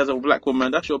guy as a black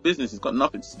woman, that's your business. It's got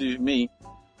nothing to do with me.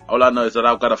 All I know is that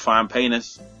I've got to find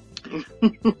penis.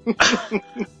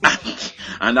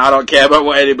 And I don't care about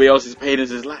what anybody else's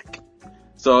penis is like.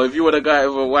 So if you want to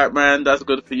go with a white man, that's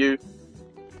good for you.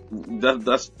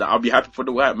 I'll be happy for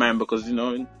the white man because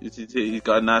he's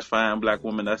got a nice fine black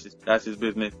woman. That's his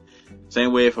business.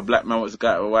 Same way if a black man wants to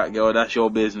go with a white girl, that's your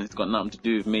business. It's got nothing to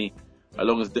do with me. As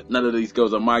long as none of these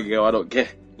girls are my girl, I don't care.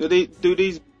 Do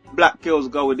these black girls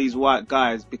go with these white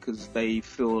guys because they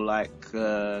feel like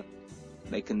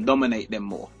they can dominate them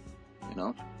more?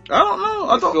 I don't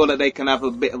know. They feel that they can have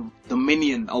a bit of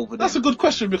dominion over them. That's a good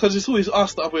question because it's always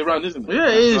asked the other way around, isn't it? Yeah,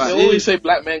 it is. They always say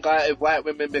black men go out with white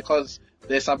women because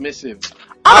they're submissive.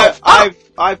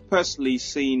 I've personally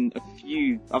seen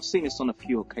I've seen this on a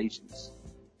few occasions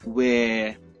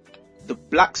where the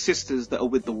black sisters that are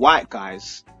with the white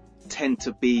guys tend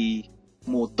to be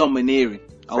more domineering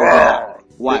over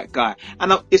the white guy.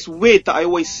 And it's weird that I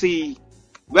always see,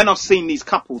 when I've seen these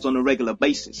couples on a regular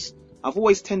basis, I've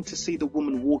always tend to see the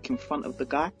woman walk in front of the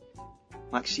guy.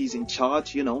 Like she's in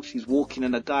charge, you know, she's walking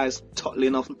and the guy's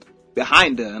toddling off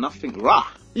behind her, and I think, rah.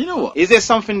 You know what? Is there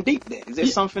something deep there? Is there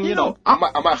something, you know? I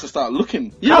might have to start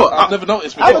looking. You know what? I've never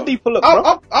noticed Have before. a deeper look,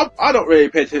 bro. I don't really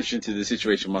pay attention to the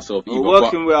situation myself either.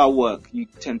 Working where I work, you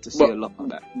tend to see a lot of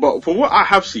that. But from what I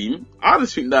have seen, I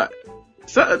just think that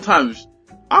certain times,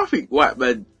 I think white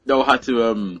men know how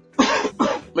to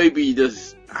maybe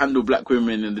just handle black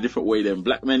women in a different way than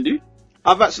black men do.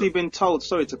 I've actually been told,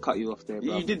 sorry to cut you off there,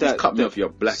 bro. You did just cut me off, you're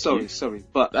black. Sorry,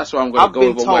 but that's why I'm going to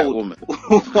go with a white woman.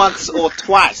 Once or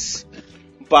twice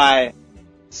by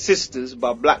sisters,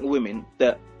 by black women,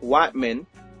 that white men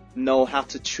know how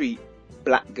to treat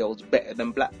black girls better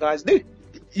than black guys do.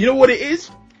 You know what it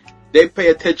is? They pay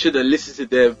attention and listen to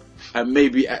them and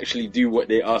maybe actually do what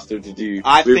they ask them to do.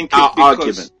 I think it's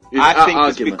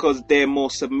argument. Because they're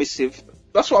more submissive.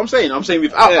 That's what I'm saying. I'm saying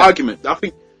without argument. I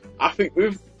think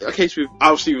with a case with,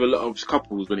 obviously with a lot of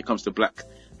couples when it comes to black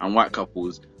and white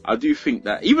couples, I do think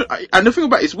that and the thing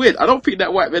about it's weird, I don't think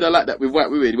that white men are like that with white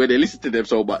women where they listen to them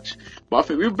so much. But I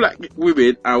think with black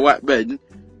women and white men,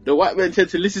 the white men tend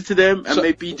to listen to them and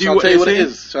maybe do what they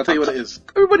say. Shall I tell you what it is?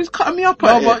 Everybody's cutting me up.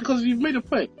 No, but because you've made a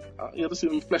point. You're just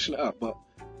even fleshing it out. But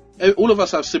all of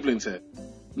us have siblings here.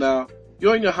 Now,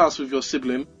 you're in your house with your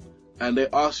sibling and they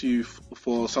ask you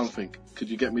for something.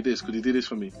 Could you get me this? Could you do this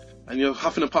for me? And you're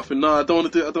huffing and puffing. No, I don't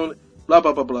want to do it. I don't want to, blah,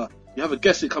 blah, blah, blah. You have a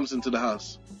guest that comes into the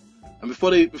house. And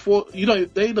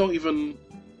they don't even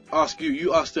ask you.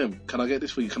 You ask them, can I get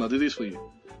this for you? Can I do this for you?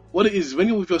 What it is, when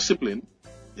you're with your sibling,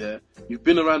 yeah, you've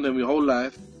been around them your whole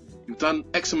life. You've done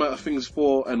X amount of things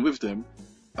for and with them.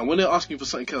 And when they're asking for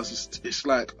something else, it's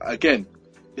like, again,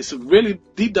 it's really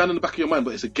deep down in the back of your mind,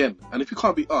 but it's again. And if you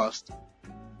can't be asked,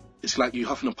 it's like you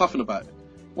huffing and puffing about it.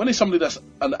 When it's somebody that's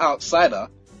an outsider,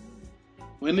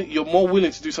 when you're more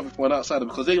willing to do something for an outsider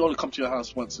because they only come to your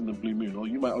house once in the blue moon, or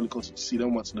you might only go to see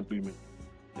them once in the blue moon.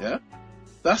 Yeah?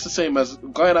 That's the same as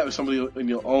going out with somebody in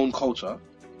your own culture.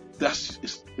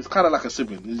 It's kind of like a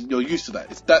sibling. You're used to that.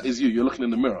 That is you. You're looking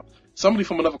in the mirror. Somebody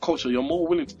from another culture, you're more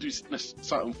willing to do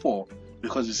something for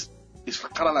because it's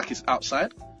kind of like it's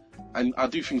outside, and I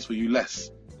do things for you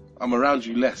less. I'm around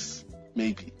you less.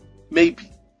 Maybe.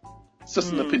 It's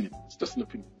just an opinion.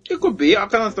 It could be. I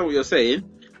can understand what you're saying.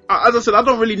 As I said, I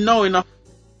don't really know enough.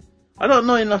 I don't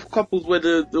know enough couples where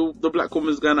the black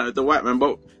woman's going out with the white man,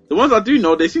 but the ones I do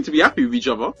know, they seem to be happy with each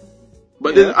other.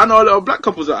 But then I know a lot of black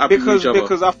couples are happy with each other.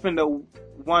 Because I think that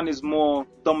one is more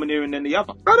domineering than the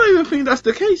other. I don't even think that's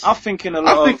the case. I think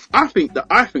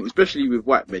especially with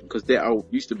white men, because they are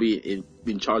used to be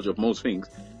in charge of most things.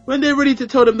 When they're ready to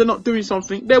tell them they're not doing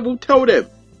something, they will tell them.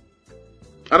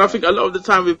 And I think a lot of the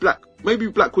time with maybe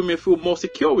black women feel more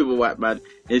secure with a white man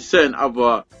in certain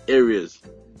other areas.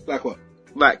 Like what?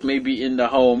 Like maybe in the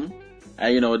home,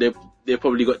 and they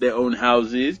probably got their own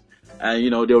houses, and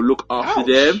they'll look after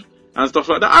them and stuff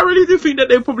like that. I really do think that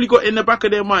they probably got in the back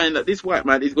of their mind that this white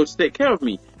man is going to take care of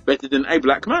me better than a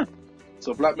black man.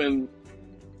 So black women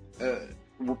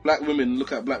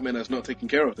look at black men as not taking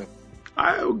care of them.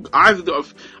 I've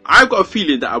got a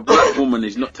feeling that a black woman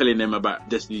is not telling them about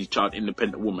Destiny's Child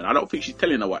independent woman. I don't think she's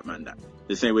telling a white man that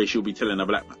the same way she'll be telling a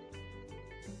black man.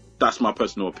 That's my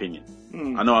personal opinion.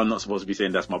 I know I'm not supposed to be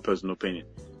saying that's my personal opinion.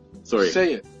 Sorry.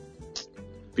 Say it.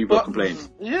 People are complaining.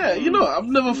 Yeah, I've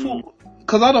never thought,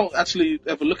 because I don't actually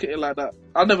ever look at it like that.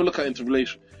 I never look at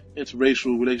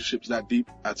interracial relationships that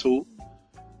deep at all.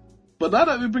 But now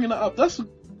that we're bringing that up, this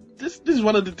is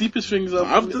one of the deepest things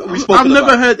I've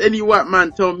never heard any white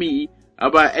man tell me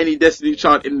about any Destiny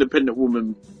Child independent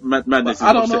woman madness.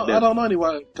 I don't know any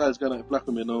white guys going at black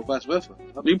women or vice versa.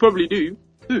 You probably do.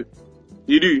 Who?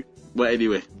 You do. But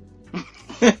anyway.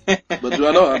 But do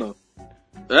I know? I know.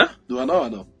 Huh? Do I know? I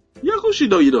know. Yeah, of course you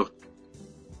know.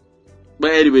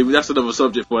 But anyway, that's another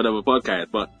subject for another podcast.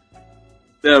 But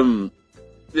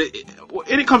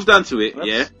when it comes down to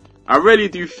it, I really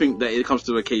do think that it comes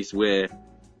to a case where,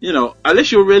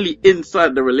 unless you're really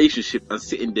inside the relationship and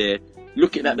sitting there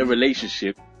looking at the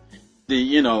relationship, then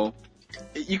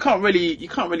you can't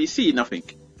really see nothing.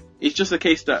 It's just a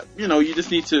case that you just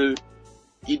need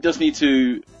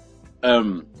to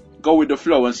go with the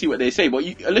flow and see what they say. But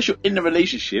unless you're in the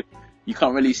relationship, you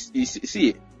can't really see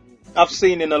it. I've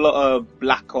seen in a lot of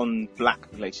black on black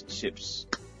relationships,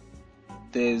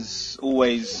 there's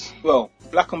always,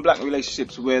 black on black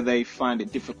relationships where they find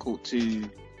it difficult to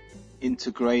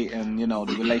integrate, and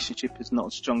the relationship is not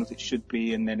as strong as it should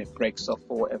be, and then it breaks off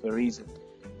for whatever reason.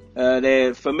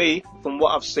 For me, from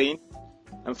what I've seen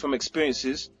and from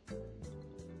experiences,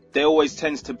 there always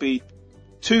tends to be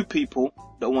two people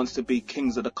that wants to be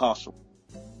kings of the castle,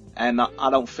 and I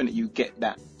don't think that you get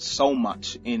that so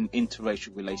much in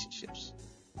interracial relationships.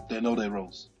 They know their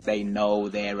roles. They know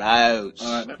their roles.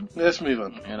 Alright, then. Let's move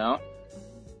on.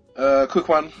 Quick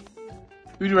one.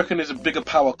 Who do you reckon is a bigger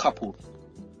power couple?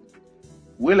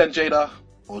 Will and Jada,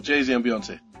 or Jay-Z and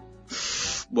Beyonce?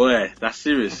 Boy, that's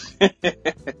serious.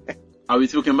 Are we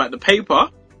talking about the paper?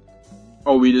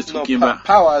 Or are we just talking about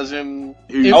power as in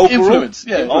Overall? influence?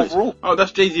 Yeah, Overall. Oh,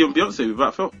 that's Jay-Z and Beyonce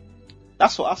without fail.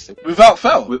 That's what I said. Without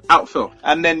fail. Without fail.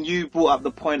 And then you brought up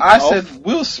the point I said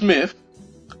Will Smith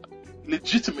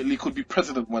legitimately could be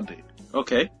president one day.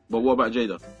 Okay, but what about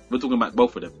Jada? We're talking about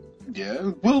both of them. Yeah,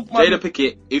 Will. Jada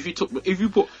Pickett,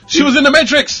 She was in the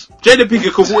Matrix. Jada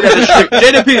Pickett could walk down the street.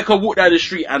 Jada Pickett could walk down the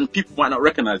street and people might not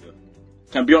recognize her.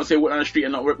 Can Beyonce walk down the street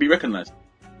and not be recognized?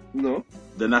 No.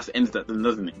 Then that ends that, then,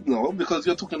 doesn't it? No, because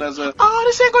you're talking as a... Oh,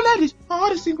 the single ladies. Oh,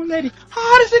 the single lady.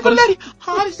 Oh, the single lady.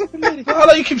 Oh, the single lady. How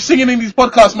do you keep singing in these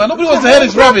podcasts, man? Nobody wants to hear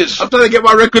this rubbish. I'm trying to get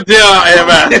my record deal out here,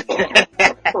 man.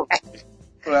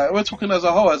 Right, we're talking as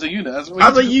a whole, as a unit. As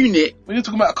a unit. When you're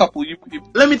talking about a couple, you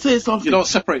Let me tell you something. don't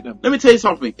separate them. Let me tell you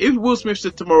something. If Will Smith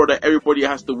said tomorrow that everybody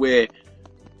has to wear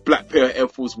black pair of Air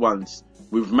Force Ones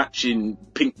with matching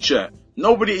pink shirt,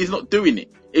 nobody is not doing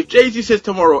it. If Jay-Z says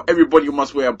tomorrow everybody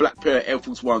must wear a black pair of Air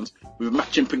Force Ones with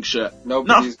matching pink shirt,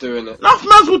 Nobody's doing it. enough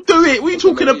mans will do it. What are you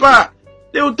talking about?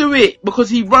 They'll do it because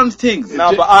he runs things.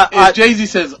 No, but if Jay-Z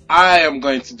says, I am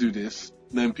going to do this,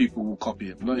 then people will copy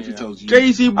him. Not if he tells you.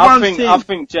 Jay-Z runs things. I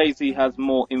think Jay-Z has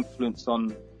more influence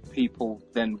on people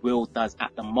than Will does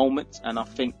at the moment, and I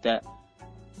think that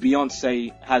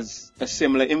Beyonce has a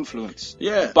similar influence.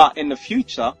 Yeah. But in the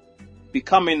future,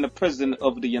 becoming the president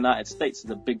of the United States is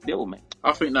a big deal, mate.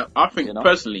 I think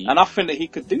personally, and I think that he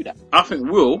could do that. I think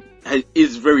Will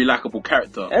is a very likable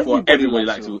character. Everybody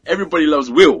likes Will. Everybody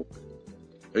loves Will.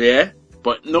 Yeah.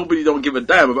 But nobody don't give a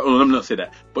damn about. Oh, let me not say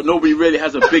that. But nobody really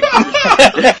has a big. Well,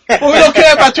 we don't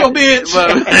care about your bitch.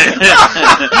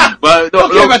 But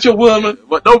don't care about your woman.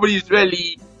 But nobody's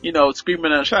really,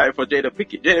 screaming and shouting for Jada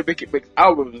Pickett. Jada Pickett makes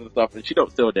albums and stuff, and she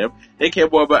don't sell them. They care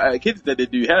more about her kids than they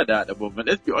do her at the moment.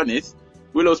 Let's be honest.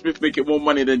 Willow Smith making more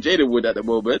money than Jada would at the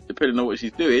moment, depending on what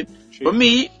she's doing. True. For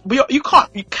me, you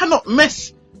cannot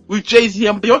mess with Jay-Z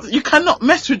and Beyonce. You cannot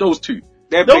mess with those two.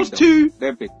 They're those big, two.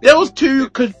 They're big. Those two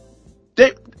could.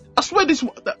 I swear this.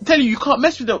 I'm telling you can't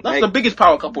mess with them. That's the biggest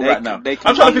power couple right now.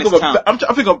 I'm trying to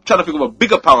think of a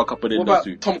bigger power couple than what those about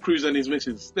two. Tom Cruise and his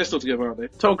missus? They're still together, aren't they?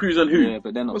 Tom Cruise and who? Yeah,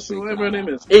 but they're not. Whatever her name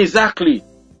is. Exactly.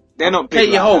 They're not.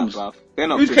 Katie Holmes. They're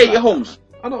not. Who's big Katie like Holmes?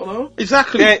 I don't know.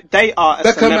 Exactly. They are a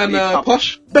Beckham celebrity and couple.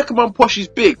 Posh. Beckham and Posh is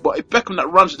big, but if Beckham that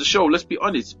runs the show, let's be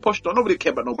honest, Posh don't nobody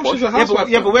care about no Posh. She's a housewife.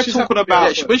 Yeah, but we're talking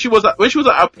about When she was at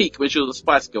her peak, when she was a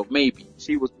Spice Girl, maybe.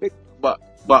 she was big. But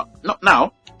not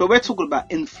now. But we're talking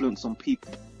about influence on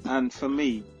people, and for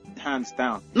me, hands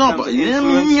down. No, In terms but of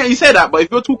influence, you say that, but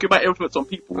if you're talking about influence on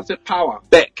people, I said power.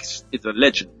 Bex is a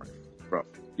legend, bro.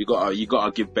 You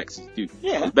gotta give Bex his due.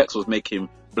 Yeah. 'Cause Bex was making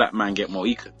black man get more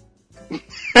equal. You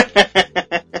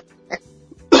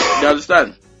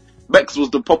understand? Bex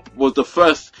was the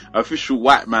first official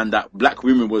white man that black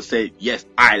women would say, yes,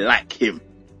 I like him.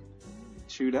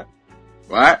 True that.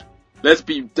 Right? Let's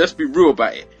be real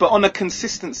about it. But on a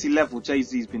consistency level,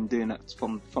 Jay-Z's been doing that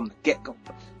from the get-go.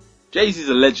 Jay-Z's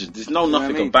a legend. There's know what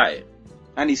nothing I mean? about it.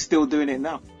 And he's still doing it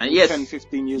now. And yes, 10,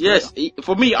 15 years yes. later.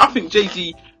 For me, I think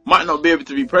Jay-Z might not be able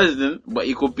to be president, but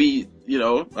he could be,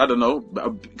 I don't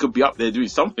know, he could be up there doing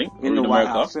something In the White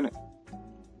America. House, innit?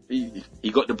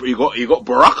 He got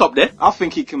Barack up there. I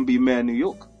think he can be mayor of New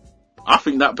York. I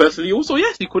think that personally also,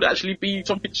 yes, he could actually be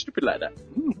something stupid like that.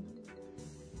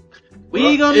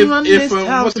 We gonna run this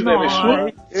house what's his name?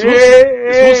 tonight.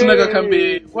 Schwarzenegger can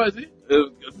be, what is he?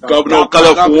 Governor of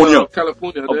California.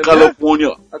 California. Of then,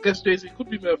 California. I guess Jay-Z could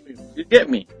be mayor for him. You get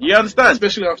me? You understand?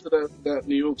 Especially after that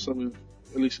New York song with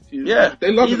Alicia Keys. Yeah.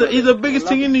 They love him. He's the biggest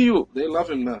thing in New York. They love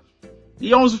him now.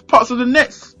 He owns parts of the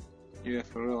Nets. Yeah,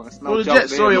 for real. It's Or no the joke.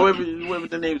 Jets, sorry, whatever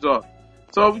the names are.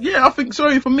 So, yeah, I think,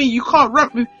 sorry for me, you can't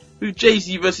rank with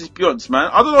Jay-Z versus Beyonce, man.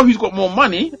 I don't know who's got more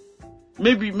money.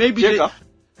 Maybe Jigga.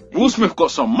 Will Smith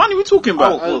got some money. We're talking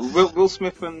about. Will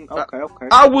Smith and okay.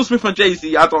 Will Smith and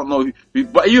Jay-Z, I don't know.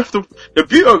 But you have to. The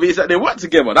beauty of it is that they work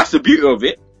together. That's the beauty of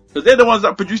it, because they're the ones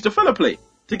that produced the Fella Play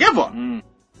together.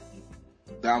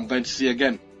 That I'm going to see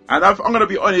again. And I'm going to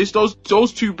be honest.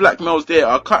 Those two black males there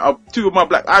are two of my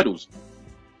black idols.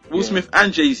 Will Smith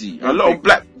and Jay-Z. A lot of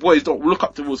black boys don't look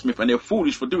up to Will Smith, and they're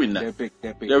foolish for doing that.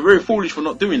 They're big. They're very foolish for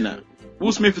not doing that.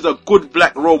 Will Smith is a good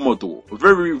black role model. A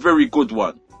very, very good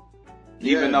one.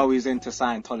 Even though he's into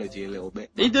Scientology a little bit.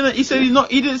 He didn't. He said he's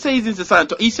not. He didn't say he's into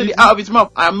Scientology. He said it out of his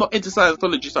mouth. I am not into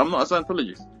Scientology. So I'm not a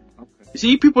Scientologist. Okay. You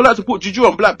see, people like to put juju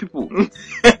on black people.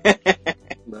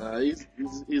 Nah, he's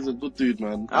a good dude,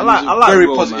 man. I like very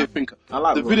Will, positive man. thinker. I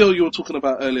like the Will. video you were talking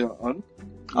about earlier on.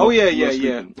 Oh yeah.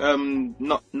 sleeping.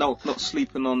 Not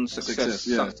sleeping on success.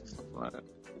 Yeah. Stuff like that.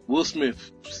 Will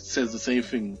Smith says the same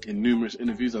thing in numerous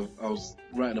interviews. I was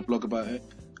writing a blog about it,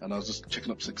 and I was just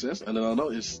checking up success, and then I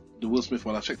noticed the Will Smith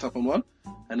one. I checked up on one,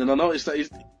 and then I noticed that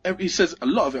he says a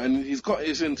lot of it, and he's got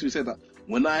his into. He said that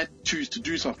when I choose to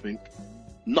do something,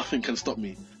 nothing can stop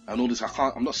me, and all this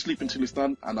I'm not sleeping till it's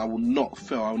done, and I will not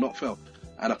fail.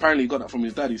 And apparently he got that from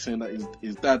his dad. He's saying that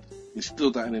his dad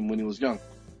instilled that in him when he was young.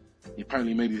 He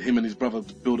apparently made him and his brother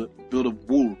build a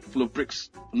wall full of bricks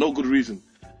for no good reason.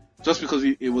 Just because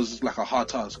it was like a hard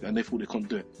task and they thought they couldn't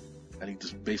do it. And he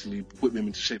just basically whipped them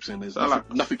into shape saying there's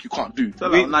nothing you can't do.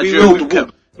 Nigerian Build a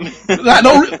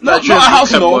wall. Not a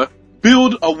house,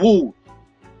 build a wall.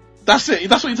 That's it.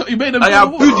 That's what he made them I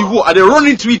have build the wall and they run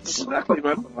into it. Exactly,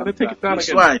 man. And they take it down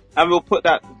again. Right. And we'll put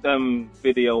that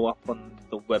video up on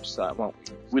the website, won't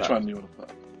we? Which one do you want to put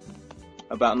up?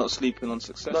 About not sleeping on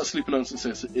success. Not sleeping on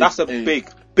success. That's a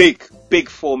big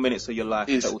 4 minutes of your life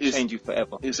that will change you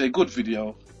forever. It's a good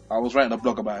video. I was writing a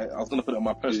blog about it. I was going to put it on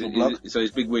my personal blog. So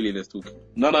it's Big Willie that's talking?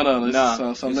 No.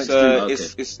 Some next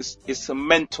It's a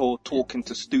mentor talking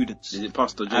to students. Is it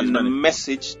Pastor James And the Manning?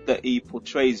 message that he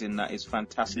portrays in that is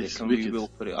fantastic, It's and wicked. we will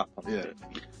put it up.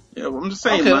 Yeah, I'm just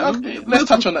saying, Okay, man. okay. Let's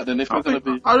touch on that then. If we're going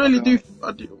to be, I really do.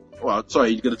 Well,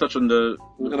 sorry, you're going to touch on the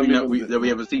gonna thing move that we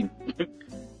haven't seen.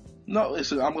 No,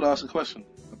 I'm going to ask a question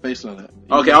based on it.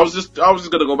 Okay, I was just going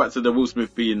to go back to the Will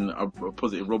Smith being a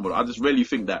positive role model. I just really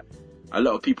think that a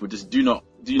lot of people just do not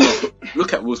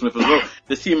look at Will Smith as well.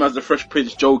 They see him as the Fresh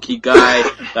Prince jokey guy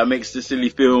that makes the silly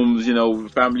films,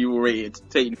 family oriented,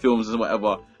 entertaining films and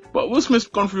whatever. But Will Smith's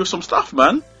gone through some stuff,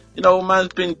 man.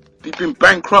 Man's been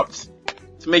bankrupt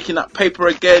to making that paper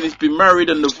again. He's been married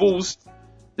and divorced.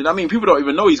 You know what I mean? People don't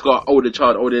even know he's got an older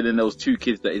child older than those 2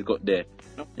 kids that he's got there.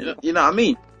 You know what I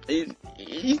mean?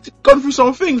 He's gone through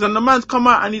some things, and the man's come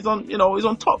out and he's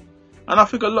on top. And I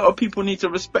think a lot of people need to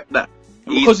respect that.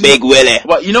 He's Big Willie.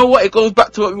 But you know what? It goes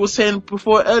back to what we were saying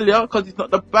before earlier, because he's not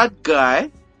the bad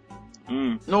guy.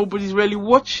 Nobody's really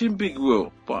watching Big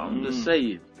Will. But I'm just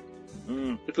saying.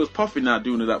 If it was Puffy now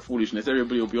doing all that foolishness,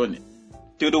 everybody will be on it.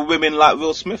 Do the women like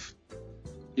Will Smith?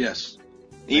 Yes.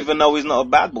 Even though he's not a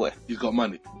bad boy. He's got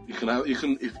money.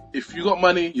 If you got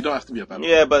money, you don't have to be a bad boy.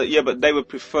 Yeah, but they would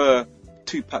prefer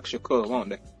Tupac Shakur, won't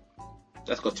they?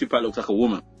 That's because Tupac looks like a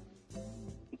woman.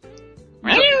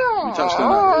 We touched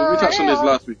on this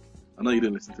last week. I know you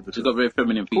didn't listen to the She's got very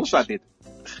feminine features. Of course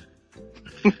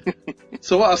I did.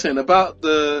 So what I was saying about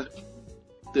the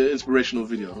inspirational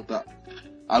video that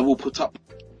I will put up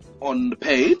on the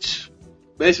page,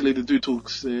 basically the dude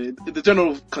talks, the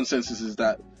general consensus is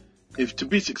that if to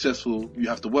be successful, you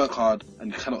have to work hard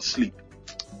and you cannot sleep.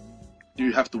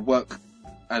 You have to work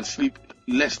and sleep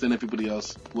less than everybody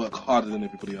else, work harder than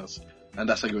everybody else, and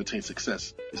that's how you attain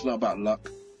success. It's not about luck.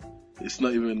 It's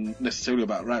not even necessarily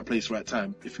about right place, right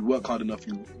time. If you work hard enough,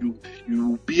 you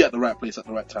will be at the right place at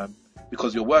the right time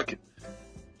because you're working.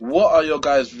 What are your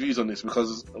guys' views on this?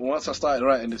 Because once I started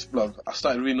writing this blog, I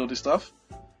started reading all this stuff,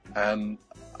 and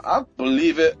I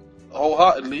believe it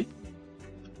wholeheartedly.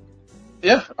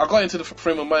 Yeah, I got into the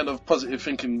frame of mind of positive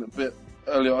thinking a bit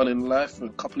earlier on in life, a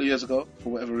couple of years ago, for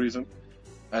whatever reason,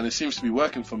 and it seems to be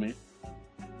working for me.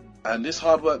 And this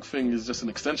hard work thing is just an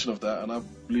extension of that, and I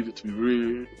believe it to be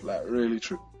really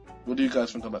true. What do you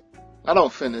guys think of that? I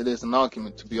don't think it is an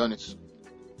argument, to be honest.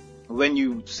 When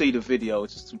you see the video,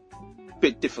 it's a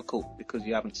bit difficult because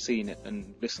you haven't seen it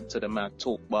and listened to the man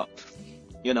talk, but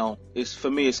for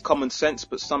me it's common sense,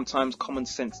 but sometimes common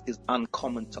sense is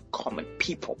uncommon to common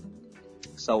people.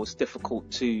 So it's difficult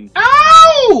to...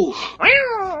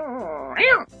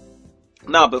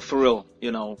 No, but for real,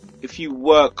 if you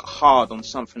work hard on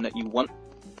something that you want,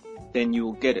 then you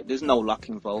will get it. There's no luck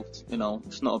involved,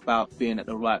 It's not about being at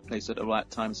the right place at the right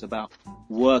time. It's about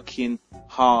working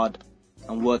hard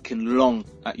and working long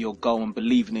at your goal and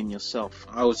believing in yourself.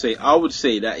 I would say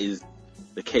that is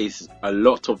the case a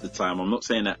lot of the time. I'm not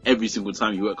saying that every single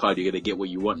time you work hard you're going to get what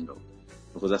you want, though,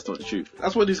 because that's not the truth.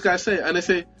 That's what these guys say, and they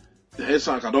say, here's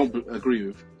something I don't agree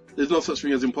with. There's no such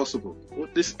thing as impossible.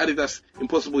 This Adidas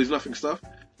impossible is nothing stuff.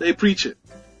 They preach it.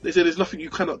 They say there's nothing you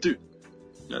cannot do.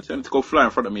 Yeah, tell them to go fly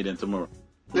in front of me then tomorrow.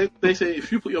 They say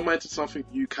if you put your mind to something,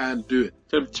 you can do it.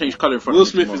 Tell him to change colour in front Will of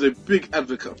me Smith tomorrow. is a big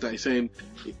advocate of that. He's saying,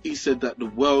 he said that the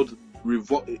world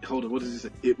hold on, what does he say?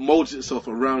 It molds itself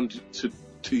around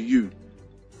to you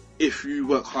if you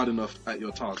work hard enough at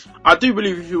your task. I do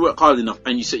believe if you work hard enough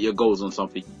and you set your goals on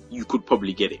something, you could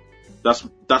probably get it. That's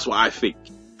what I think.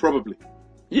 Probably.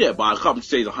 Yeah, but I can't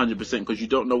say it's 100% because you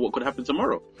don't know what could happen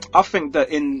tomorrow. I think that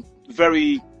in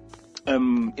very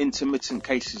intermittent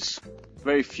cases,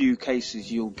 very few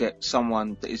cases, you'll get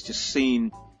someone that is just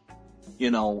seen,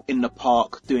 in the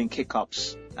park doing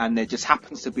kick-ups, and there just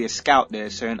happens to be a scout there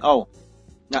saying, oh,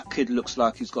 that kid looks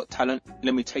like he's got talent,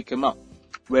 let me take him up.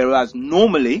 Whereas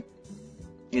normally,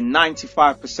 in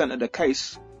 95% of the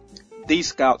case, these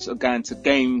scouts are going to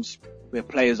games where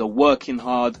players are working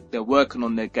hard, they're working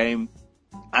on their game,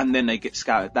 and then they get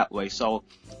scouted that way. So,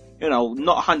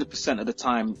 not 100% of the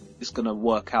time it's going to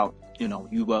work out.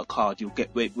 You work hard, you'll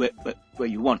get where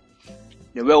you want.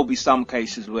 There will be some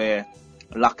cases where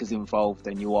luck is involved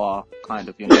and you are kind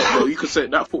of, Well, you could say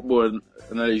that football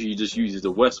analogy you just use is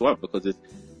the worst one because it's,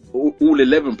 all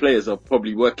 11 players are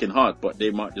probably working hard, but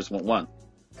they might just want one.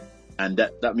 And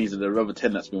that means that the other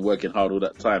 10 that's been working hard all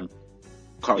that time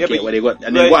can't get where they want.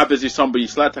 And then what happens if somebody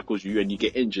slide tackles you and you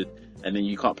get injured and then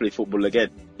you can't play football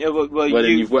again? Yeah, well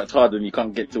then you've worked hard and you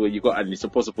can't get to where you got, and it's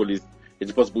impossible to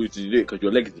do it because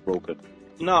your leg is broken.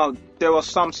 No, there are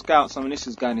some scouts, this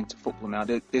is going into football now,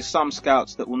 there's some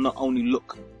scouts that will not only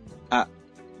look at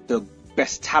the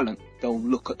best talent, they'll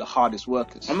look at the hardest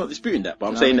workers. I'm not disputing that, but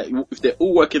I'm saying that if they're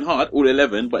all working hard, all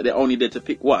 11, but they're only there to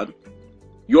pick one,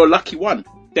 you're a lucky one.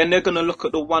 Then they're going to look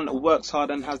at the one that works hard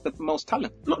and has the most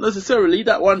talent. Not necessarily.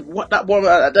 That one at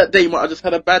that day might have just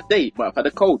had a bad day, might have had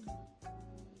a cold.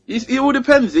 It all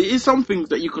depends. It is some things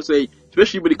that you could say,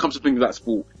 especially when it comes to things like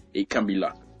sport, it can be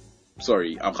luck.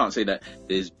 Sorry, I can't say that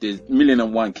there's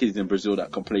 1,000,001 kids in Brazil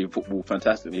that can play football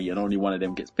fantastically and only one of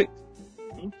them gets picked.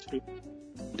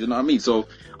 Do you know what I mean? So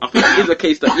I think it is a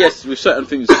case that yes, with certain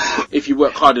things, if you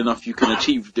work hard enough, you can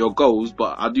achieve your goals.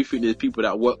 But I do think there's people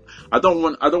that work. I don't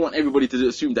want everybody to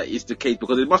assume that it's the case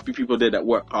because there must be people there that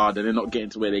work hard and they're not getting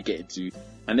to where they're getting to,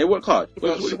 and they work hard.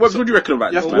 Webbs, what do you reckon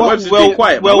about this? Man? Webbs is being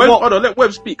quiet. Hold on, let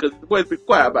Webbs speak because Webbs be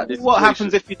quiet about this. What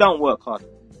happens if you don't work hard?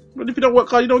 Well, if you don't work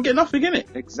hard, you don't get nothing,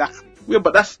 innit? Exactly. Yeah,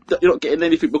 but you're not getting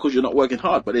anything because you're not working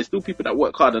hard. But there's still people that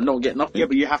work hard and don't get nothing. Yeah,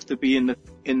 but you have to be in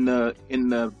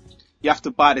the. You have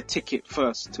to buy the ticket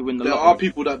first to win the There lottery. are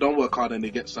people that don't work hard and they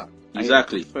get sacked.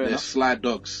 Exactly. They're slide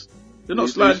dogs. They're not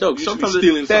slide dogs. Sometimes Sometimes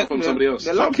stealing stuff from somebody else.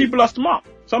 some people are smart.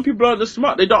 Some people are just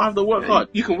smart. They don't have to work hard.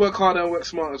 You can work hard and work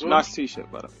smart as well. Nice t-shirt,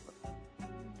 brother.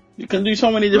 You can do so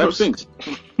many different things.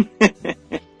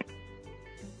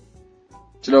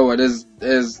 Do you know what?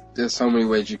 There's so many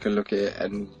ways you can look at it,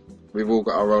 and we've all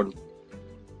got our own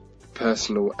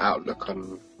personal outlook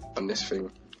on this thing.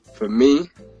 For me,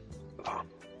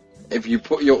 if you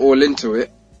put your all into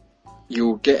it,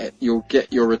 you'll get it. You'll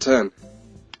get your return,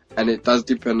 and it does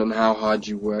depend on how hard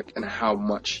you work and how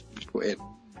much you put in.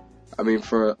 I mean,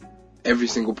 for every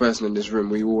single person in this room,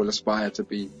 we all aspire to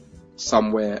be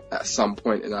somewhere at some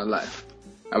point in our life,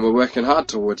 and we're working hard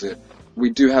towards it.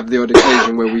 We do have the odd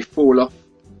occasion where we fall off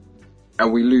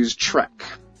and we lose track.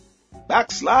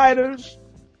 Backsliders.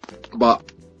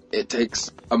 But it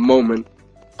takes a moment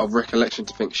of recollection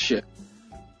to think, shit,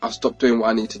 I've stopped doing what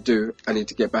I need to do. I need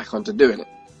to get back onto doing it.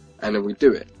 And then we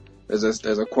do it. There's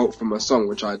a quote from a song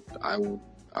which I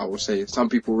will say, some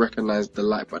people recognize the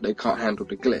light, but they can't handle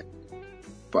the glare.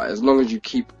 But as long as you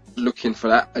keep looking for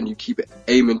that and you keep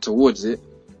aiming towards it,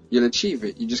 you'll achieve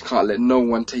it. You just can't let no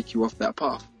one take you off that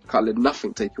path. Can't let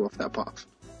nothing take you off that path.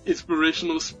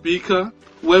 Inspirational speaker,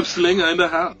 Web Slinger in the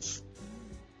house.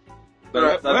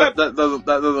 That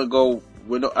doesn't go.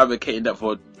 We're not advocating that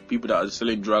for people that are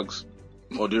selling drugs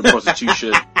or doing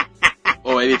prostitution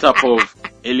or any type of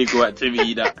illegal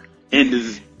activity that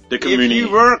hinders the community. If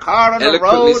you work hard on the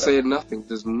Eloquently road. saying nothing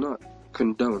does not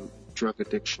condone drug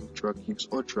addiction, drug use,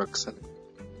 or drug selling.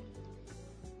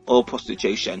 Or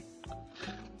prostitution.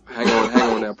 Hang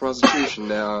on now. Prostitution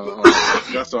now.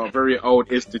 That's a very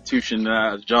old institution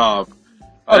job.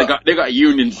 They got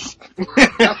unions.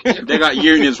 They got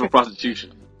unions for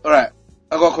prostitution. Alright,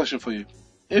 I got a question for you.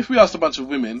 If we asked a bunch of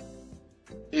women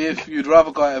if you'd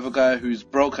rather have a guy who's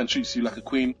broke and treats you like a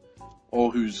queen,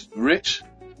 or who's rich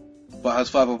but has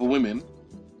 5 other women,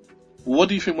 what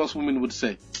do you think most women would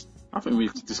say? I think we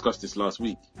discussed this last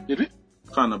week. Did we?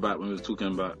 Kind of back when we were talking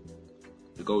about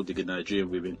the gold digger Nigerian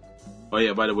women. Oh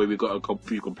yeah, by the way, we got a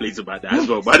few complaints about that as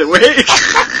well, by the way.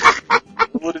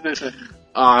 What did they say?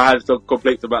 I had some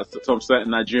complaints about some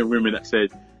certain Nigerian women that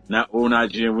said, not all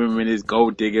Nigerian women is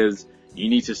gold diggers. you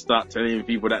need to start telling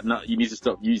people that you need to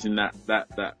stop using that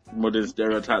modern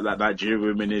stereotype that Nigerian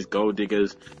women is gold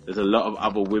diggers. There's a lot of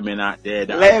other women out there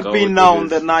that Let are it gold be known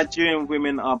diggers. that Nigerian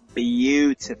women are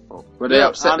beautiful. Were they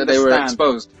upset that they were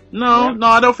exposed? No,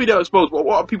 I don't think they're exposed. But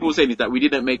what people are saying is that we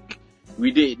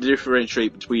didn't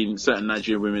differentiate between certain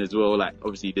Nigerian women as well. Like,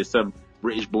 obviously, there's some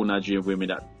British-born Nigerian women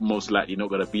that most likely not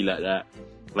gonna be like that.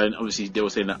 And obviously, they were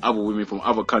saying that other women from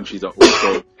other countries are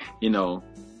also,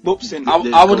 Whoops, in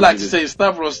I would like to say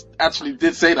Stavros actually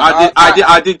did say that.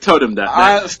 I did tell them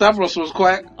that. Stavros was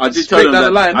quite I did straight tell them down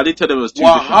the that. line. I did tell them it was two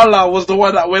different. Wahala was the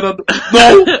one that went on.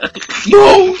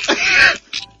 No!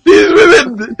 These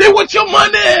women, they want your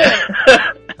money!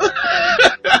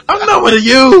 I'm not one of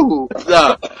you!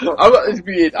 Nah, I'm not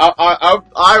being,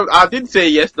 I did say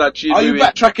yes that she. Are you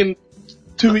backtracking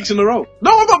 2 weeks in a row?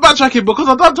 No, I'm not backtracking because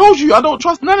I told you I don't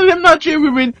trust none of them Nigerian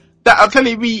women that are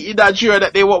telling me in Nigeria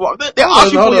that they want. They're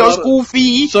asking for your school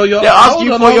fee. So they're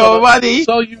asking for your money.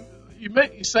 So you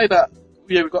say that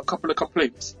we've got a couple of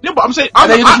complaints. Yeah, but I'm saying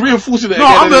And then you're just reinforcing it.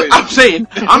 No, again I'm saying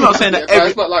I'm not saying that Yeah, every.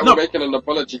 it's not like no, we're making an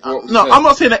apology for what we no, said. I'm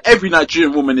not saying that every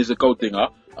Nigerian woman is a gold digger.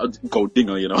 Gold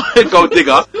digger, gold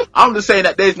digger. I'm just saying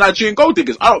that there's Nigerian gold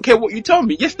diggers. I don't care what you tell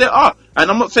me. Yes, there are. And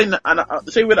I'm not saying that, and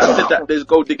the same way that I said that there's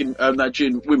gold digging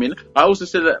Nigerian women, I also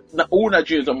said that all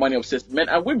Nigerians are money obsessed men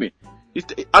and women.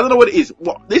 I don't know what it is.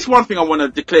 This one thing I want to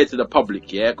declare to the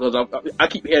public, yeah, because I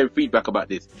keep hearing feedback about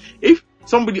this. If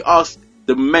somebody asks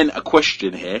the men a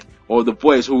question here, or the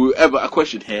boys, or whoever a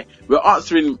question here, we're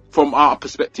answering from our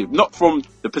perspective, not from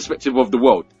the perspective of the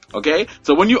world. Okay?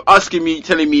 So when you're asking me,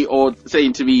 telling me, or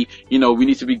saying to me, we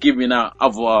need to be giving out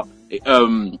other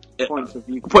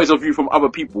points of view from other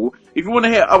people. If you want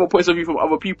to hear other points of view from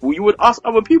other people, you would ask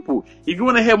other people. If you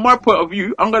want to hear my point of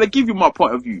view, I'm going to give you my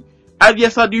point of view. And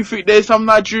yes, I do think there's some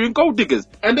Nigerian gold diggers.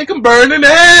 And they can burn in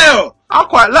hell! I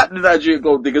quite like the Nigerian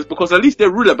gold diggers because at least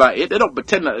they're real about it. They don't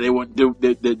pretend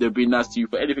that they're being nice to you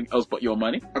for anything else but your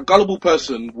money. A gullible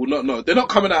person will not know. They're not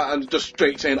coming out and just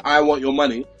straight saying, I want your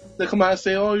money. They come out and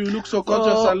say, oh, you look so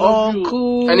gorgeous, I love you.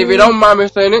 Uncle. And if you don't mind me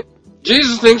saying it,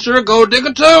 Jesus thinks you're a gold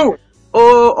digger too.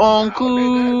 Oh,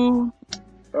 uncle.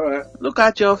 Alright. Look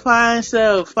at your fine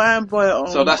self, fine boy,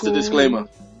 uncle. So that's the disclaimer.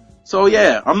 So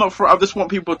yeah, I just want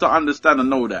people to understand and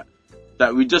know that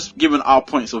we're just giving our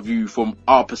points of view from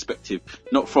our perspective,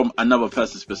 not from another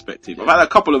person's perspective. I've had a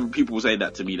couple of people say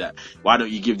that to me, that why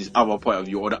don't you give this other point of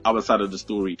view or the other side of the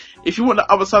story? If you want the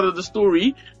other side of the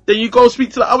story, then you go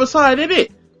speak to the other side,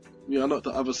 innit? We are not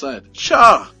the other side.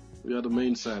 Sure. We are the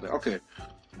main side. Okay.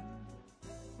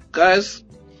 Guys,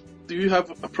 do you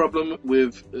have a problem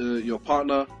with your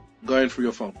partner going through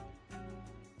your phone?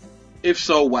 If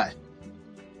so, why?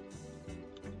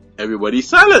 Everybody's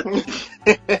silent.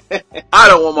 I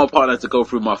don't want my partner to go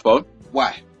through my phone.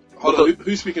 Why? Hold on,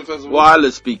 who's speaking first of all?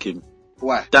 Wireless speaking.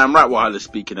 Why? Damn right wireless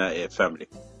speaking out here, family.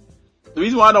 The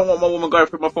reason why I don't want my woman going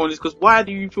through my phone is because why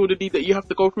do you feel the need that you have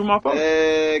to go through my phone?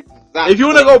 Exactly. If you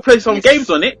want to go play some games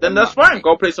on it, then that's fine.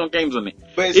 Go play some games on it.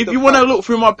 If you want to look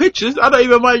through my pictures, I don't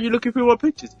even mind you looking through my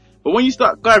pictures. But when you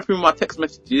start going through my text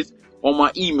messages, or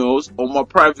my emails, or my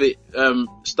private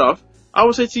stuff, I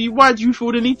will say to you, why do you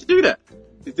feel the need to do that?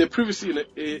 Is there privacy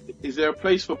is there a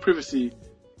place for privacy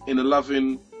in a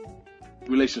loving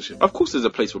relationship? Of course there's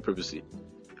a place for privacy.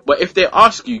 But if they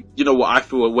ask you, I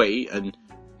feel away and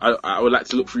I would like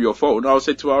to look through your phone, I would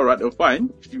say to her, alright, then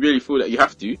fine. If you really feel that you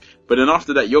have to. But then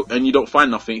after that, you don't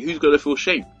find nothing, who's going to feel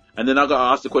shame? And then I got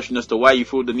to ask the question as to why you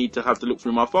feel the need to have to look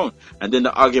through my phone. And then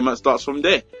the argument starts from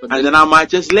there. And then I might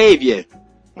just leave you.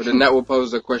 But then that will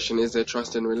pose the question, is there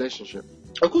trust in a relationship?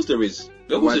 Of course there is.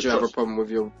 Why do you have a problem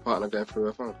with your partner going through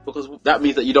her phone? Because that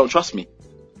means that you don't trust me.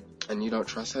 And you don't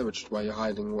trust her, which is why you're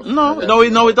hiding what...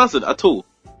 No, it doesn't at all.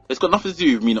 It's got nothing to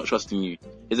do with me not trusting you.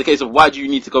 It's a case of why do you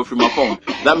need to go through my phone?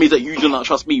 That means that you do not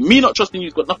trust me. Me not trusting you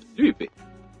has got nothing to do with it.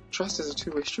 Trust is a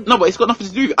two-way street. No, but it's got nothing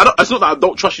to do with it. It's not that I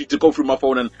don't trust you to go through my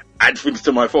phone and add things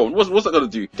to my phone. What's that gonna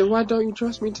do? Then why don't you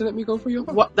trust me to let me go through your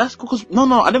phone? What? That's because no,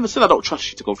 I never said I don't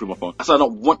trust you to go through my phone. I said I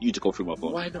don't want you to go through my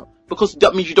phone. Why not? Because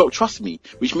that means you don't trust me,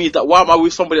 which means that why am I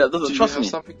with somebody that doesn't trust me? Do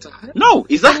you have something to hide? No,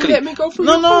 exactly. Let me go through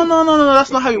your phone. No,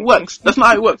 that's not how it works. That's not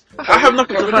how it works. I have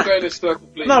nothing to hide. Go in this circle,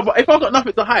 please. No, but if I've got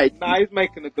nothing to hide, Nah, he's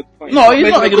making a good point. no, he's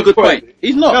not making a good point.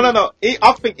 He's not. No.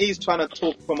 I think he's trying to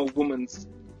talk from a woman's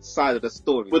side of the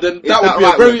story. But then Is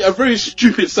that would be a very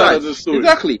stupid side of the story.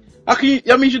 Exactly. How can you?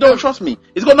 That means you don't trust me.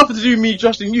 It's got nothing to do with me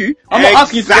trusting you. I'm not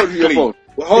asking you to go through your phone.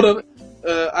 Well, hold on.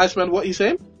 Iceman, what are you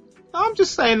saying? I'm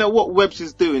just saying that what Webbs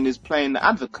is doing is playing the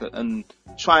advocate and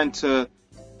trying to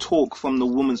talk from the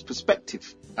woman's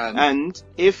perspective. And And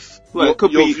if, well, Your- it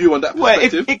could your be, view on that well,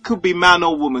 perspective? it could be man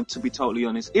or woman, to be totally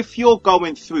honest. If you're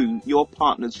going through your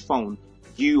partner's phone,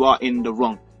 you are in the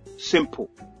wrong. Simple.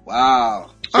 wow.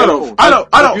 I don't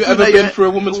Have you think ever that been you- through a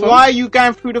woman's phone? Why are you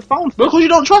going through the phone? For? Because you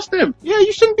don't trust them. Yeah,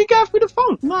 you shouldn't be going through the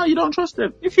phone. No, you don't trust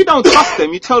them. If you don't trust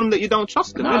them, you tell them that you don't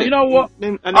trust them. No, innit? you know what?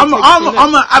 And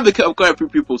I'm an advocate of going through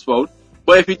people's phone,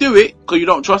 but if you do it because you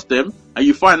don't trust them and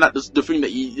you find that the thing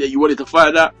that you wanted to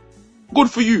find out, good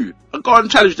for you. And go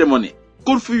and challenge them on it.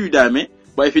 Good for you, damn it.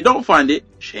 But if you don't find it,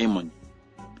 shame on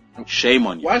you. Shame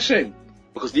on you. Why shame?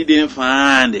 Because they didn't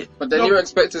find it. But then No. you're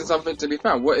expecting something to be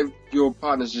found. What if your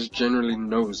partner's just generally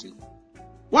nosy?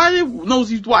 Why are they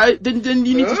nosy? Why? Then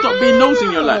you need to stop being nosy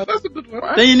in your life. That's a good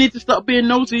one. Then you need to stop being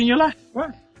nosy in your life. Why?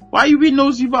 Why are you being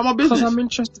nosy about my business? Because I'm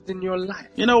interested in your life.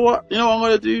 You know what? You know what I'm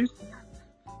gonna do?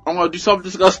 I'm gonna do something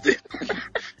disgusting.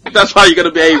 That's why you're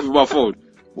gonna behave with my phone.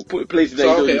 We'll put it places that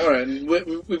So, you okay, don't.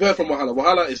 alright. We've heard from Wahala.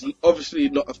 Wahala is obviously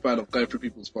not a fan of going through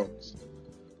people's phones.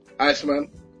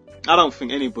 Iceman, I don't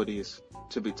think anybody is,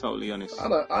 to be totally honest.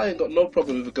 I ain't got no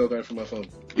problem with a girl going through my phone.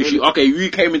 If you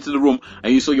came into the room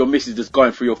and you saw your missus just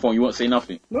going through your phone, you won't say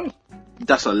nothing. No.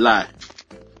 That's a lie.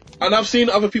 And I've seen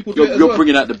other people do it as You're well.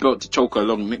 bringing out the belt to choke her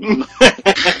along. It's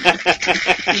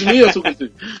me you're talking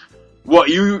to. What?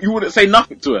 You wouldn't say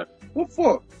nothing to her? What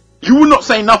for? You would not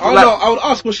say nothing. I would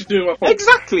ask what she's doing with my phone.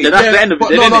 Exactly. Then that's the end of it. But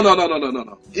then, no, innit?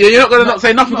 no. Yeah, you're not gonna not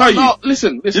say nothing, are you? No,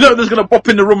 listen. You're not just gonna pop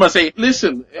in the room and say,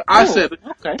 Listen, I said,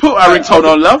 Okay. put our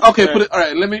ringtone on, love. okay, put it,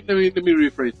 alright, let me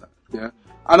rephrase that, yeah?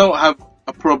 I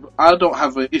don't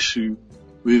have an issue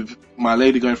with my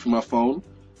lady going through my phone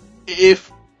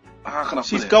if, how can I put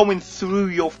She's it? going through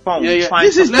your phone, Yeah, yeah. trying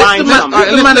This to is find the man,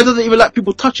 something. the man that doesn't even like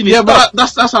people touching his Yeah, stuff.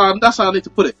 but that's how I need to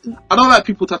put it. I don't like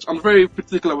people touch, I'm very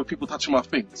particular with people touching my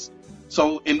things.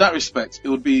 So in that respect, it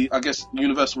would be, I guess,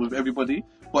 universal with everybody.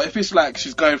 But if it's like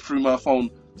she's going through my phone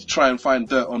to try and find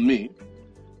dirt on me,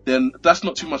 then that's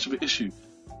not too much of an issue. Do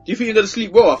you think you're gonna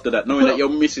sleep well after that, knowing that your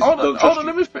missus Hold don't on, trust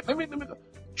you? let me.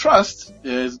 Trust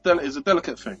is a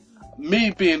delicate thing.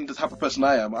 Me being the type of person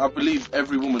I am, I believe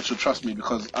every woman should trust me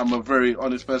because I'm a very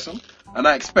honest person, and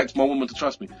I expect my woman to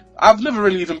trust me. I've never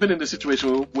really even been in a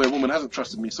situation where a woman hasn't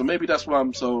trusted me, so maybe that's why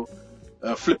I'm so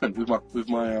flippant with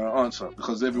my answer,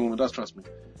 because every woman does trust me.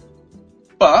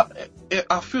 But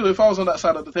I feel if I was on that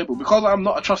side of the table, because I'm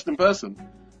not a trusting person,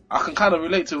 I can kind of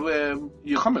relate to where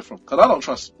you're coming from, because I don't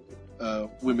trust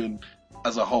women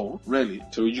as a whole, really.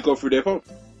 So would you go through their phone?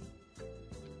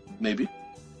 Maybe.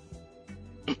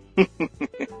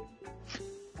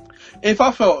 If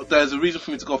I felt there's a reason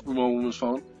for me to go through my woman's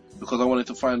phone because I wanted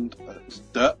to find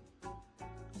dirt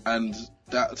and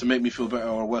that to make me feel better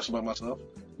or worse about myself,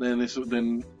 then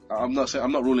I'm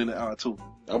not ruling it out at all,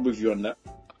 I'm with you on that.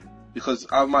 because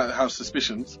I might have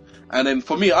suspicions, and then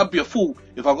for me I'd be a fool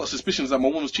if I got suspicions that my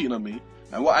woman's cheating on me.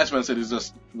 And what Iceman said is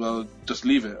just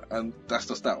leave it, and that's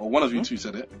just that. Or one of you two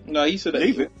said it. No, he said that.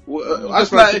 Leave it.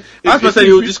 Iceman said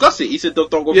he would discuss it. He said don't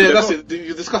go through Yeah, their that's phone. it.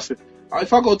 You discuss it.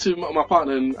 If I go to my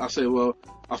partner and I say, well,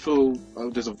 I feel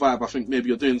there's a vibe, I think maybe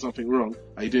you're doing something wrong,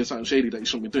 are you doing something shady that you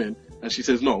shouldn't be doing? And she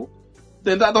says no,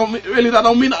 then that don't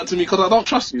mean nothing to me because I don't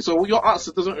trust you. So your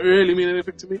answer doesn't really mean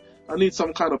anything to me. I need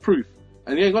some kind of proof.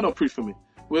 And you ain't got no proof for me.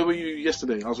 Where were you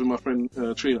yesterday? I was with my friend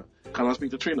Trina. Can I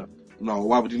speak to Trina? No,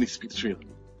 why would you need to speak to Trina?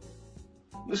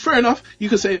 It's fair enough. You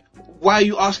could say, why are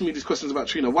you asking me these questions about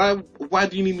Trina? Why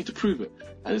do you need me to prove it?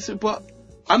 And it's but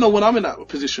I know when I'm in that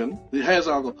position, the hairs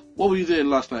are go, what were you doing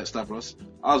last night, Stavros?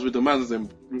 I was with the mans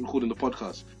and recording the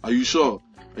podcast. Are you sure?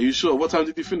 Are you sure? What time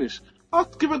did you finish? I'll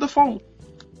give her the phone.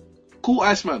 Call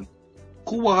Iceman.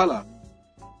 Call Wahala.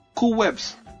 Call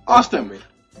Webbs. Ask them.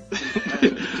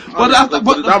 But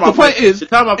the point is, the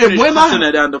time I finished when cussing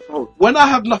her down the phone. when I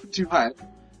have nothing to hide,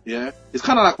 yeah, it's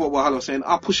kind of like what Wahala was saying.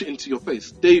 I'll push it into your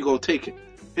face. There you go, take it.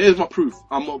 Here's my proof.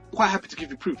 I'm quite happy to give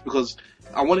you proof because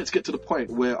I want it to get to the point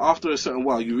where after a certain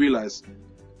while you realize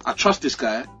I trust this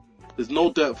guy. There's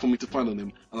no dirt for me to find on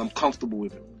him, and I'm comfortable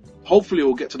with him. Hopefully, it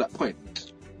will get to that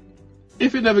point.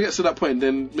 If it never gets to that point,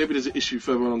 then maybe there's an issue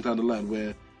further along down the line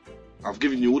where I've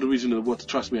given you all the reason in the world to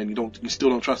trust me, and you still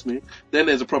don't trust me. Then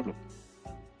there's a problem.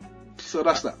 So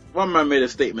that's that. One man made a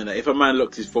statement that if a man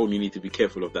locks his phone, you need to be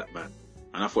careful of that man.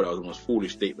 And I thought that was the most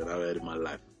foolish statement I've heard in my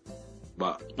life.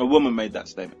 But A woman made that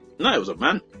statement. no, it was a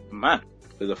man. Man.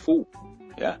 It was a fool.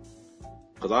 Yeah.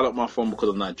 Because I lock my phone because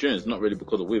of Nigerians, not really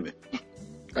because of women.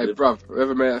 Hey, bruv,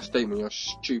 whoever made that statement, you're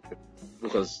stupid.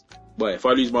 Because, well, if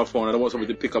I lose my phone, I don't want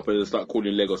somebody to pick up and start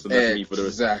calling Lagos and that's me for the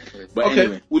rest. Exactly. But Okay.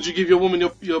 anyway, Would you give your woman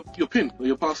your PIN or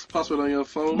your password on your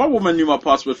phone? my woman knew my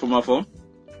password for my phone.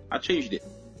 I changed it.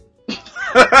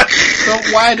 So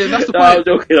why then? That's the No, point.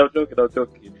 I'm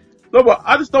joking. No, but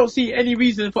I just don't see any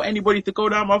reason for anybody to go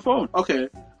down my phone. Okay.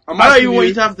 I'm I don't asking even want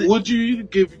you to have the- Would you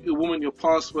give a woman your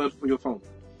password for your phone?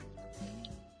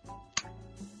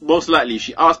 Most likely, if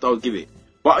she asked, I'll give it.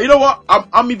 But you know what?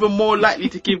 I'm even more likely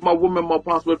to give my woman my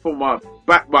password for my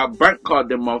bank card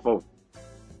than my phone.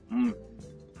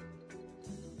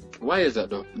 Why is that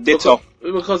though? Ditto.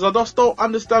 Because I just don't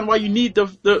understand why you need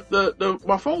the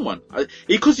my phone one.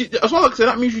 Because as well, like I said,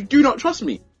 that means you do not trust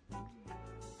me.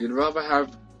 You'd rather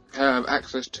have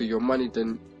access to your money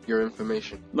than your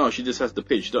information. No, she just has the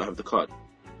pin. She don't have the card.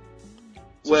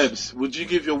 Webs, would you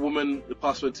give your woman the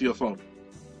password to your phone?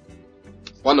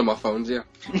 One of my phones, yeah.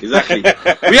 Exactly.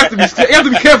 You have to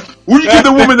be careful. Will you give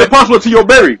the woman the password to your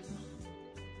berry?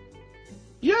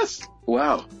 Yes.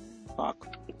 Wow. Fuck.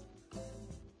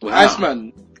 Wow.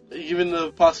 Iceman, are you giving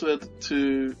the password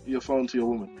to your phone to your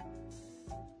woman?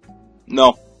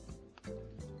 No.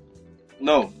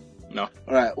 No. No.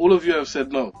 Alright, all of you have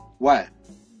said no. Why?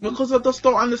 Because I just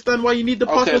don't understand why you need the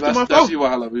Okay, password to my that's phone. you,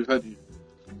 Wahala. We've heard you.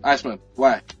 Iceman,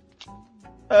 why?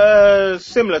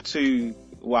 Similar to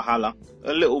Wahala,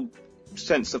 a little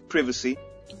sense of privacy.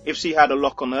 If she had a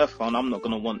lock on her phone, I'm not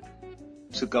gonna want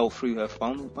to go through her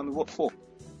phone. I mean, what for?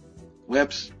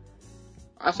 Webs?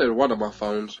 I said one of my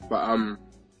phones, but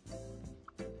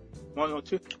Why not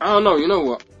two? I don't know. You know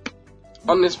what?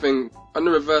 On this thing, on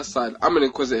the reverse side, I'm an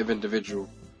inquisitive individual,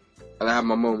 and I have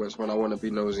my moments when I want to be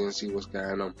nosy and see what's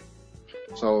going on.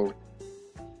 So,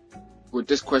 with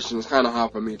this question, it's kind of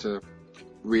hard for me to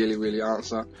really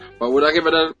answer. But would I give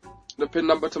her the PIN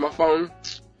number to my phone?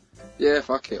 Yeah,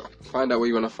 fuck it. Find out what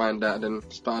you want to find out, then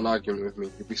start an argument with me.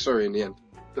 You'll be sorry in the end.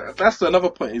 That's another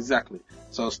point, exactly.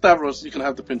 So, Stavros, you can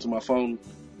have the pin to my phone.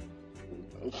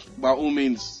 By all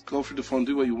means, go through the phone,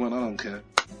 do what you want, I don't care.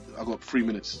 I got 3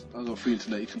 minutes. I got free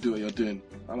internet, you can do what you're doing.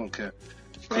 I don't care.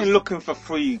 I ain't looking for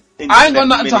free. I ain't got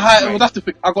nothing to hide. Mate. Well, that's the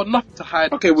thing. I got nothing to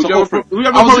hide. Okay, would so you go ever for it. would you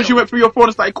ever I was- promise you went through your phone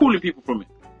and started calling people from it?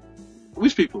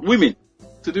 Which people? Women.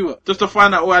 To do what? Just to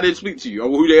find out why they speak to you or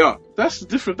who they are. That's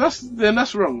different. That's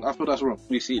wrong. I feel that's wrong.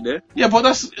 You see it there? Yeah, but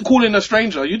that's calling a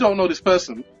stranger. You don't know this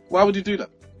person. Why would you do that?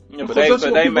 Yeah, Because but that's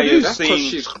what they people may do. have That's because seen.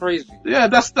 she's crazy. Yeah,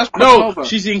 that's crossing No, over.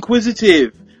 she's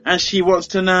inquisitive and she wants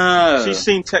to know. She's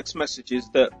seen text messages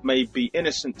that may be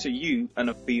innocent to you and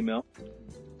a female,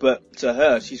 but to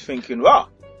her, she's thinking, "Wow,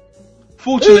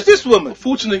 who's this woman?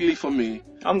 Fortunately for me,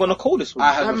 I'm gonna call this I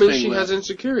woman." have That a means thing she where- has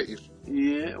insecurities.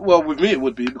 Yeah, well, with me it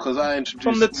would be because I introduced.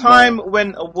 From the time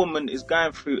when a woman is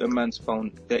going through a man's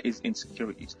phone, there is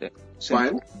insecurities there.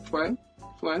 Simple. Fine.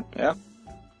 Yeah.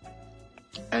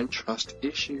 And trust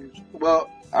issues. Well,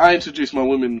 I introduced my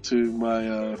women to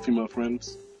my female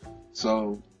friends,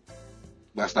 so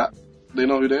that's that. They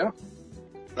know who they are.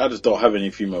 I just don't have any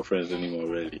female friends anymore,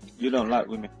 really. You don't like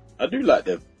women. I do like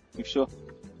them. You sure?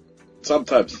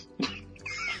 Sometimes.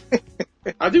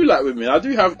 I do like women.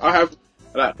 I have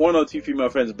like one or two female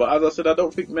friends, but as I said, I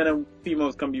don't think men and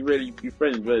females can be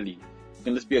friends, really. You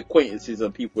can just be acquaintances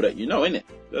and people that you know, innit?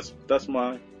 That's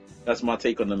my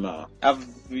take on the matter. Have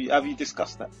you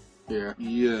discussed that? Yeah.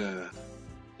 Yeah.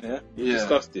 Yeah. We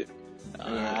discussed it.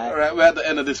 Alright, we're at the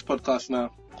end of this podcast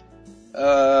now.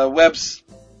 Webs,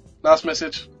 last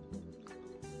message.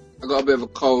 I got a bit of a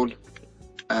cold,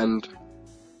 and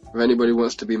if anybody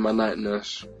wants to be my night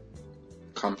nurse,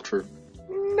 come through.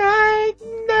 Night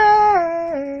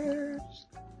nurse.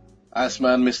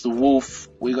 Iceman, Mr. Wolf,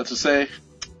 what you got to say?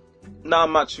 Not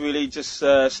much really. Just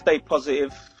stay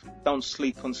positive. Don't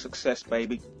sleep on success,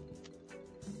 baby.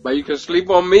 But you can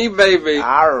sleep on me, baby.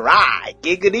 All right,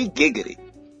 giggity giggity.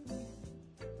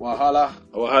 Wahala.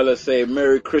 Wahala say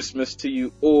Merry Christmas to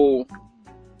you all.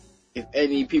 If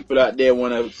any people out there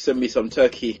want to send me some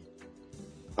turkey,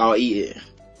 I'll eat it.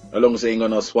 As long as it ain't got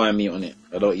no swine meat on it.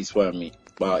 I don't eat swine meat,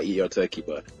 but I'll eat your turkey,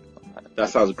 but that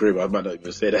sounds grim. I might not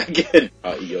even say that again.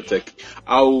 I'll eat your turkey.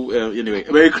 Anyway,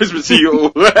 Merry Christmas to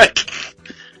you all.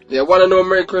 Yeah, want to know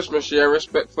Merry Christmas, yeah.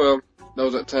 Respect for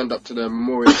those that turned up to the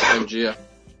memorial to MGF.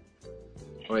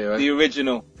 Oh yeah, The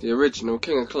original. the original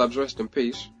King of Clubs, rest in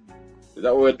peace. Is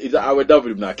that our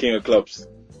W now, King of Clubs?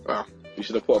 Wow. We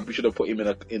should have put him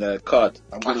in a card.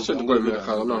 I'm I should've got him in a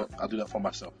colour, no. I'll do that for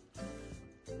myself.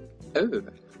 Oh.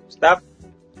 Stop.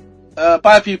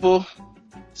 Bye, people.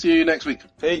 See you next week.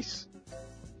 Peace.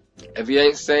 If you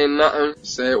ain't saying nothing,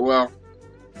 say it well.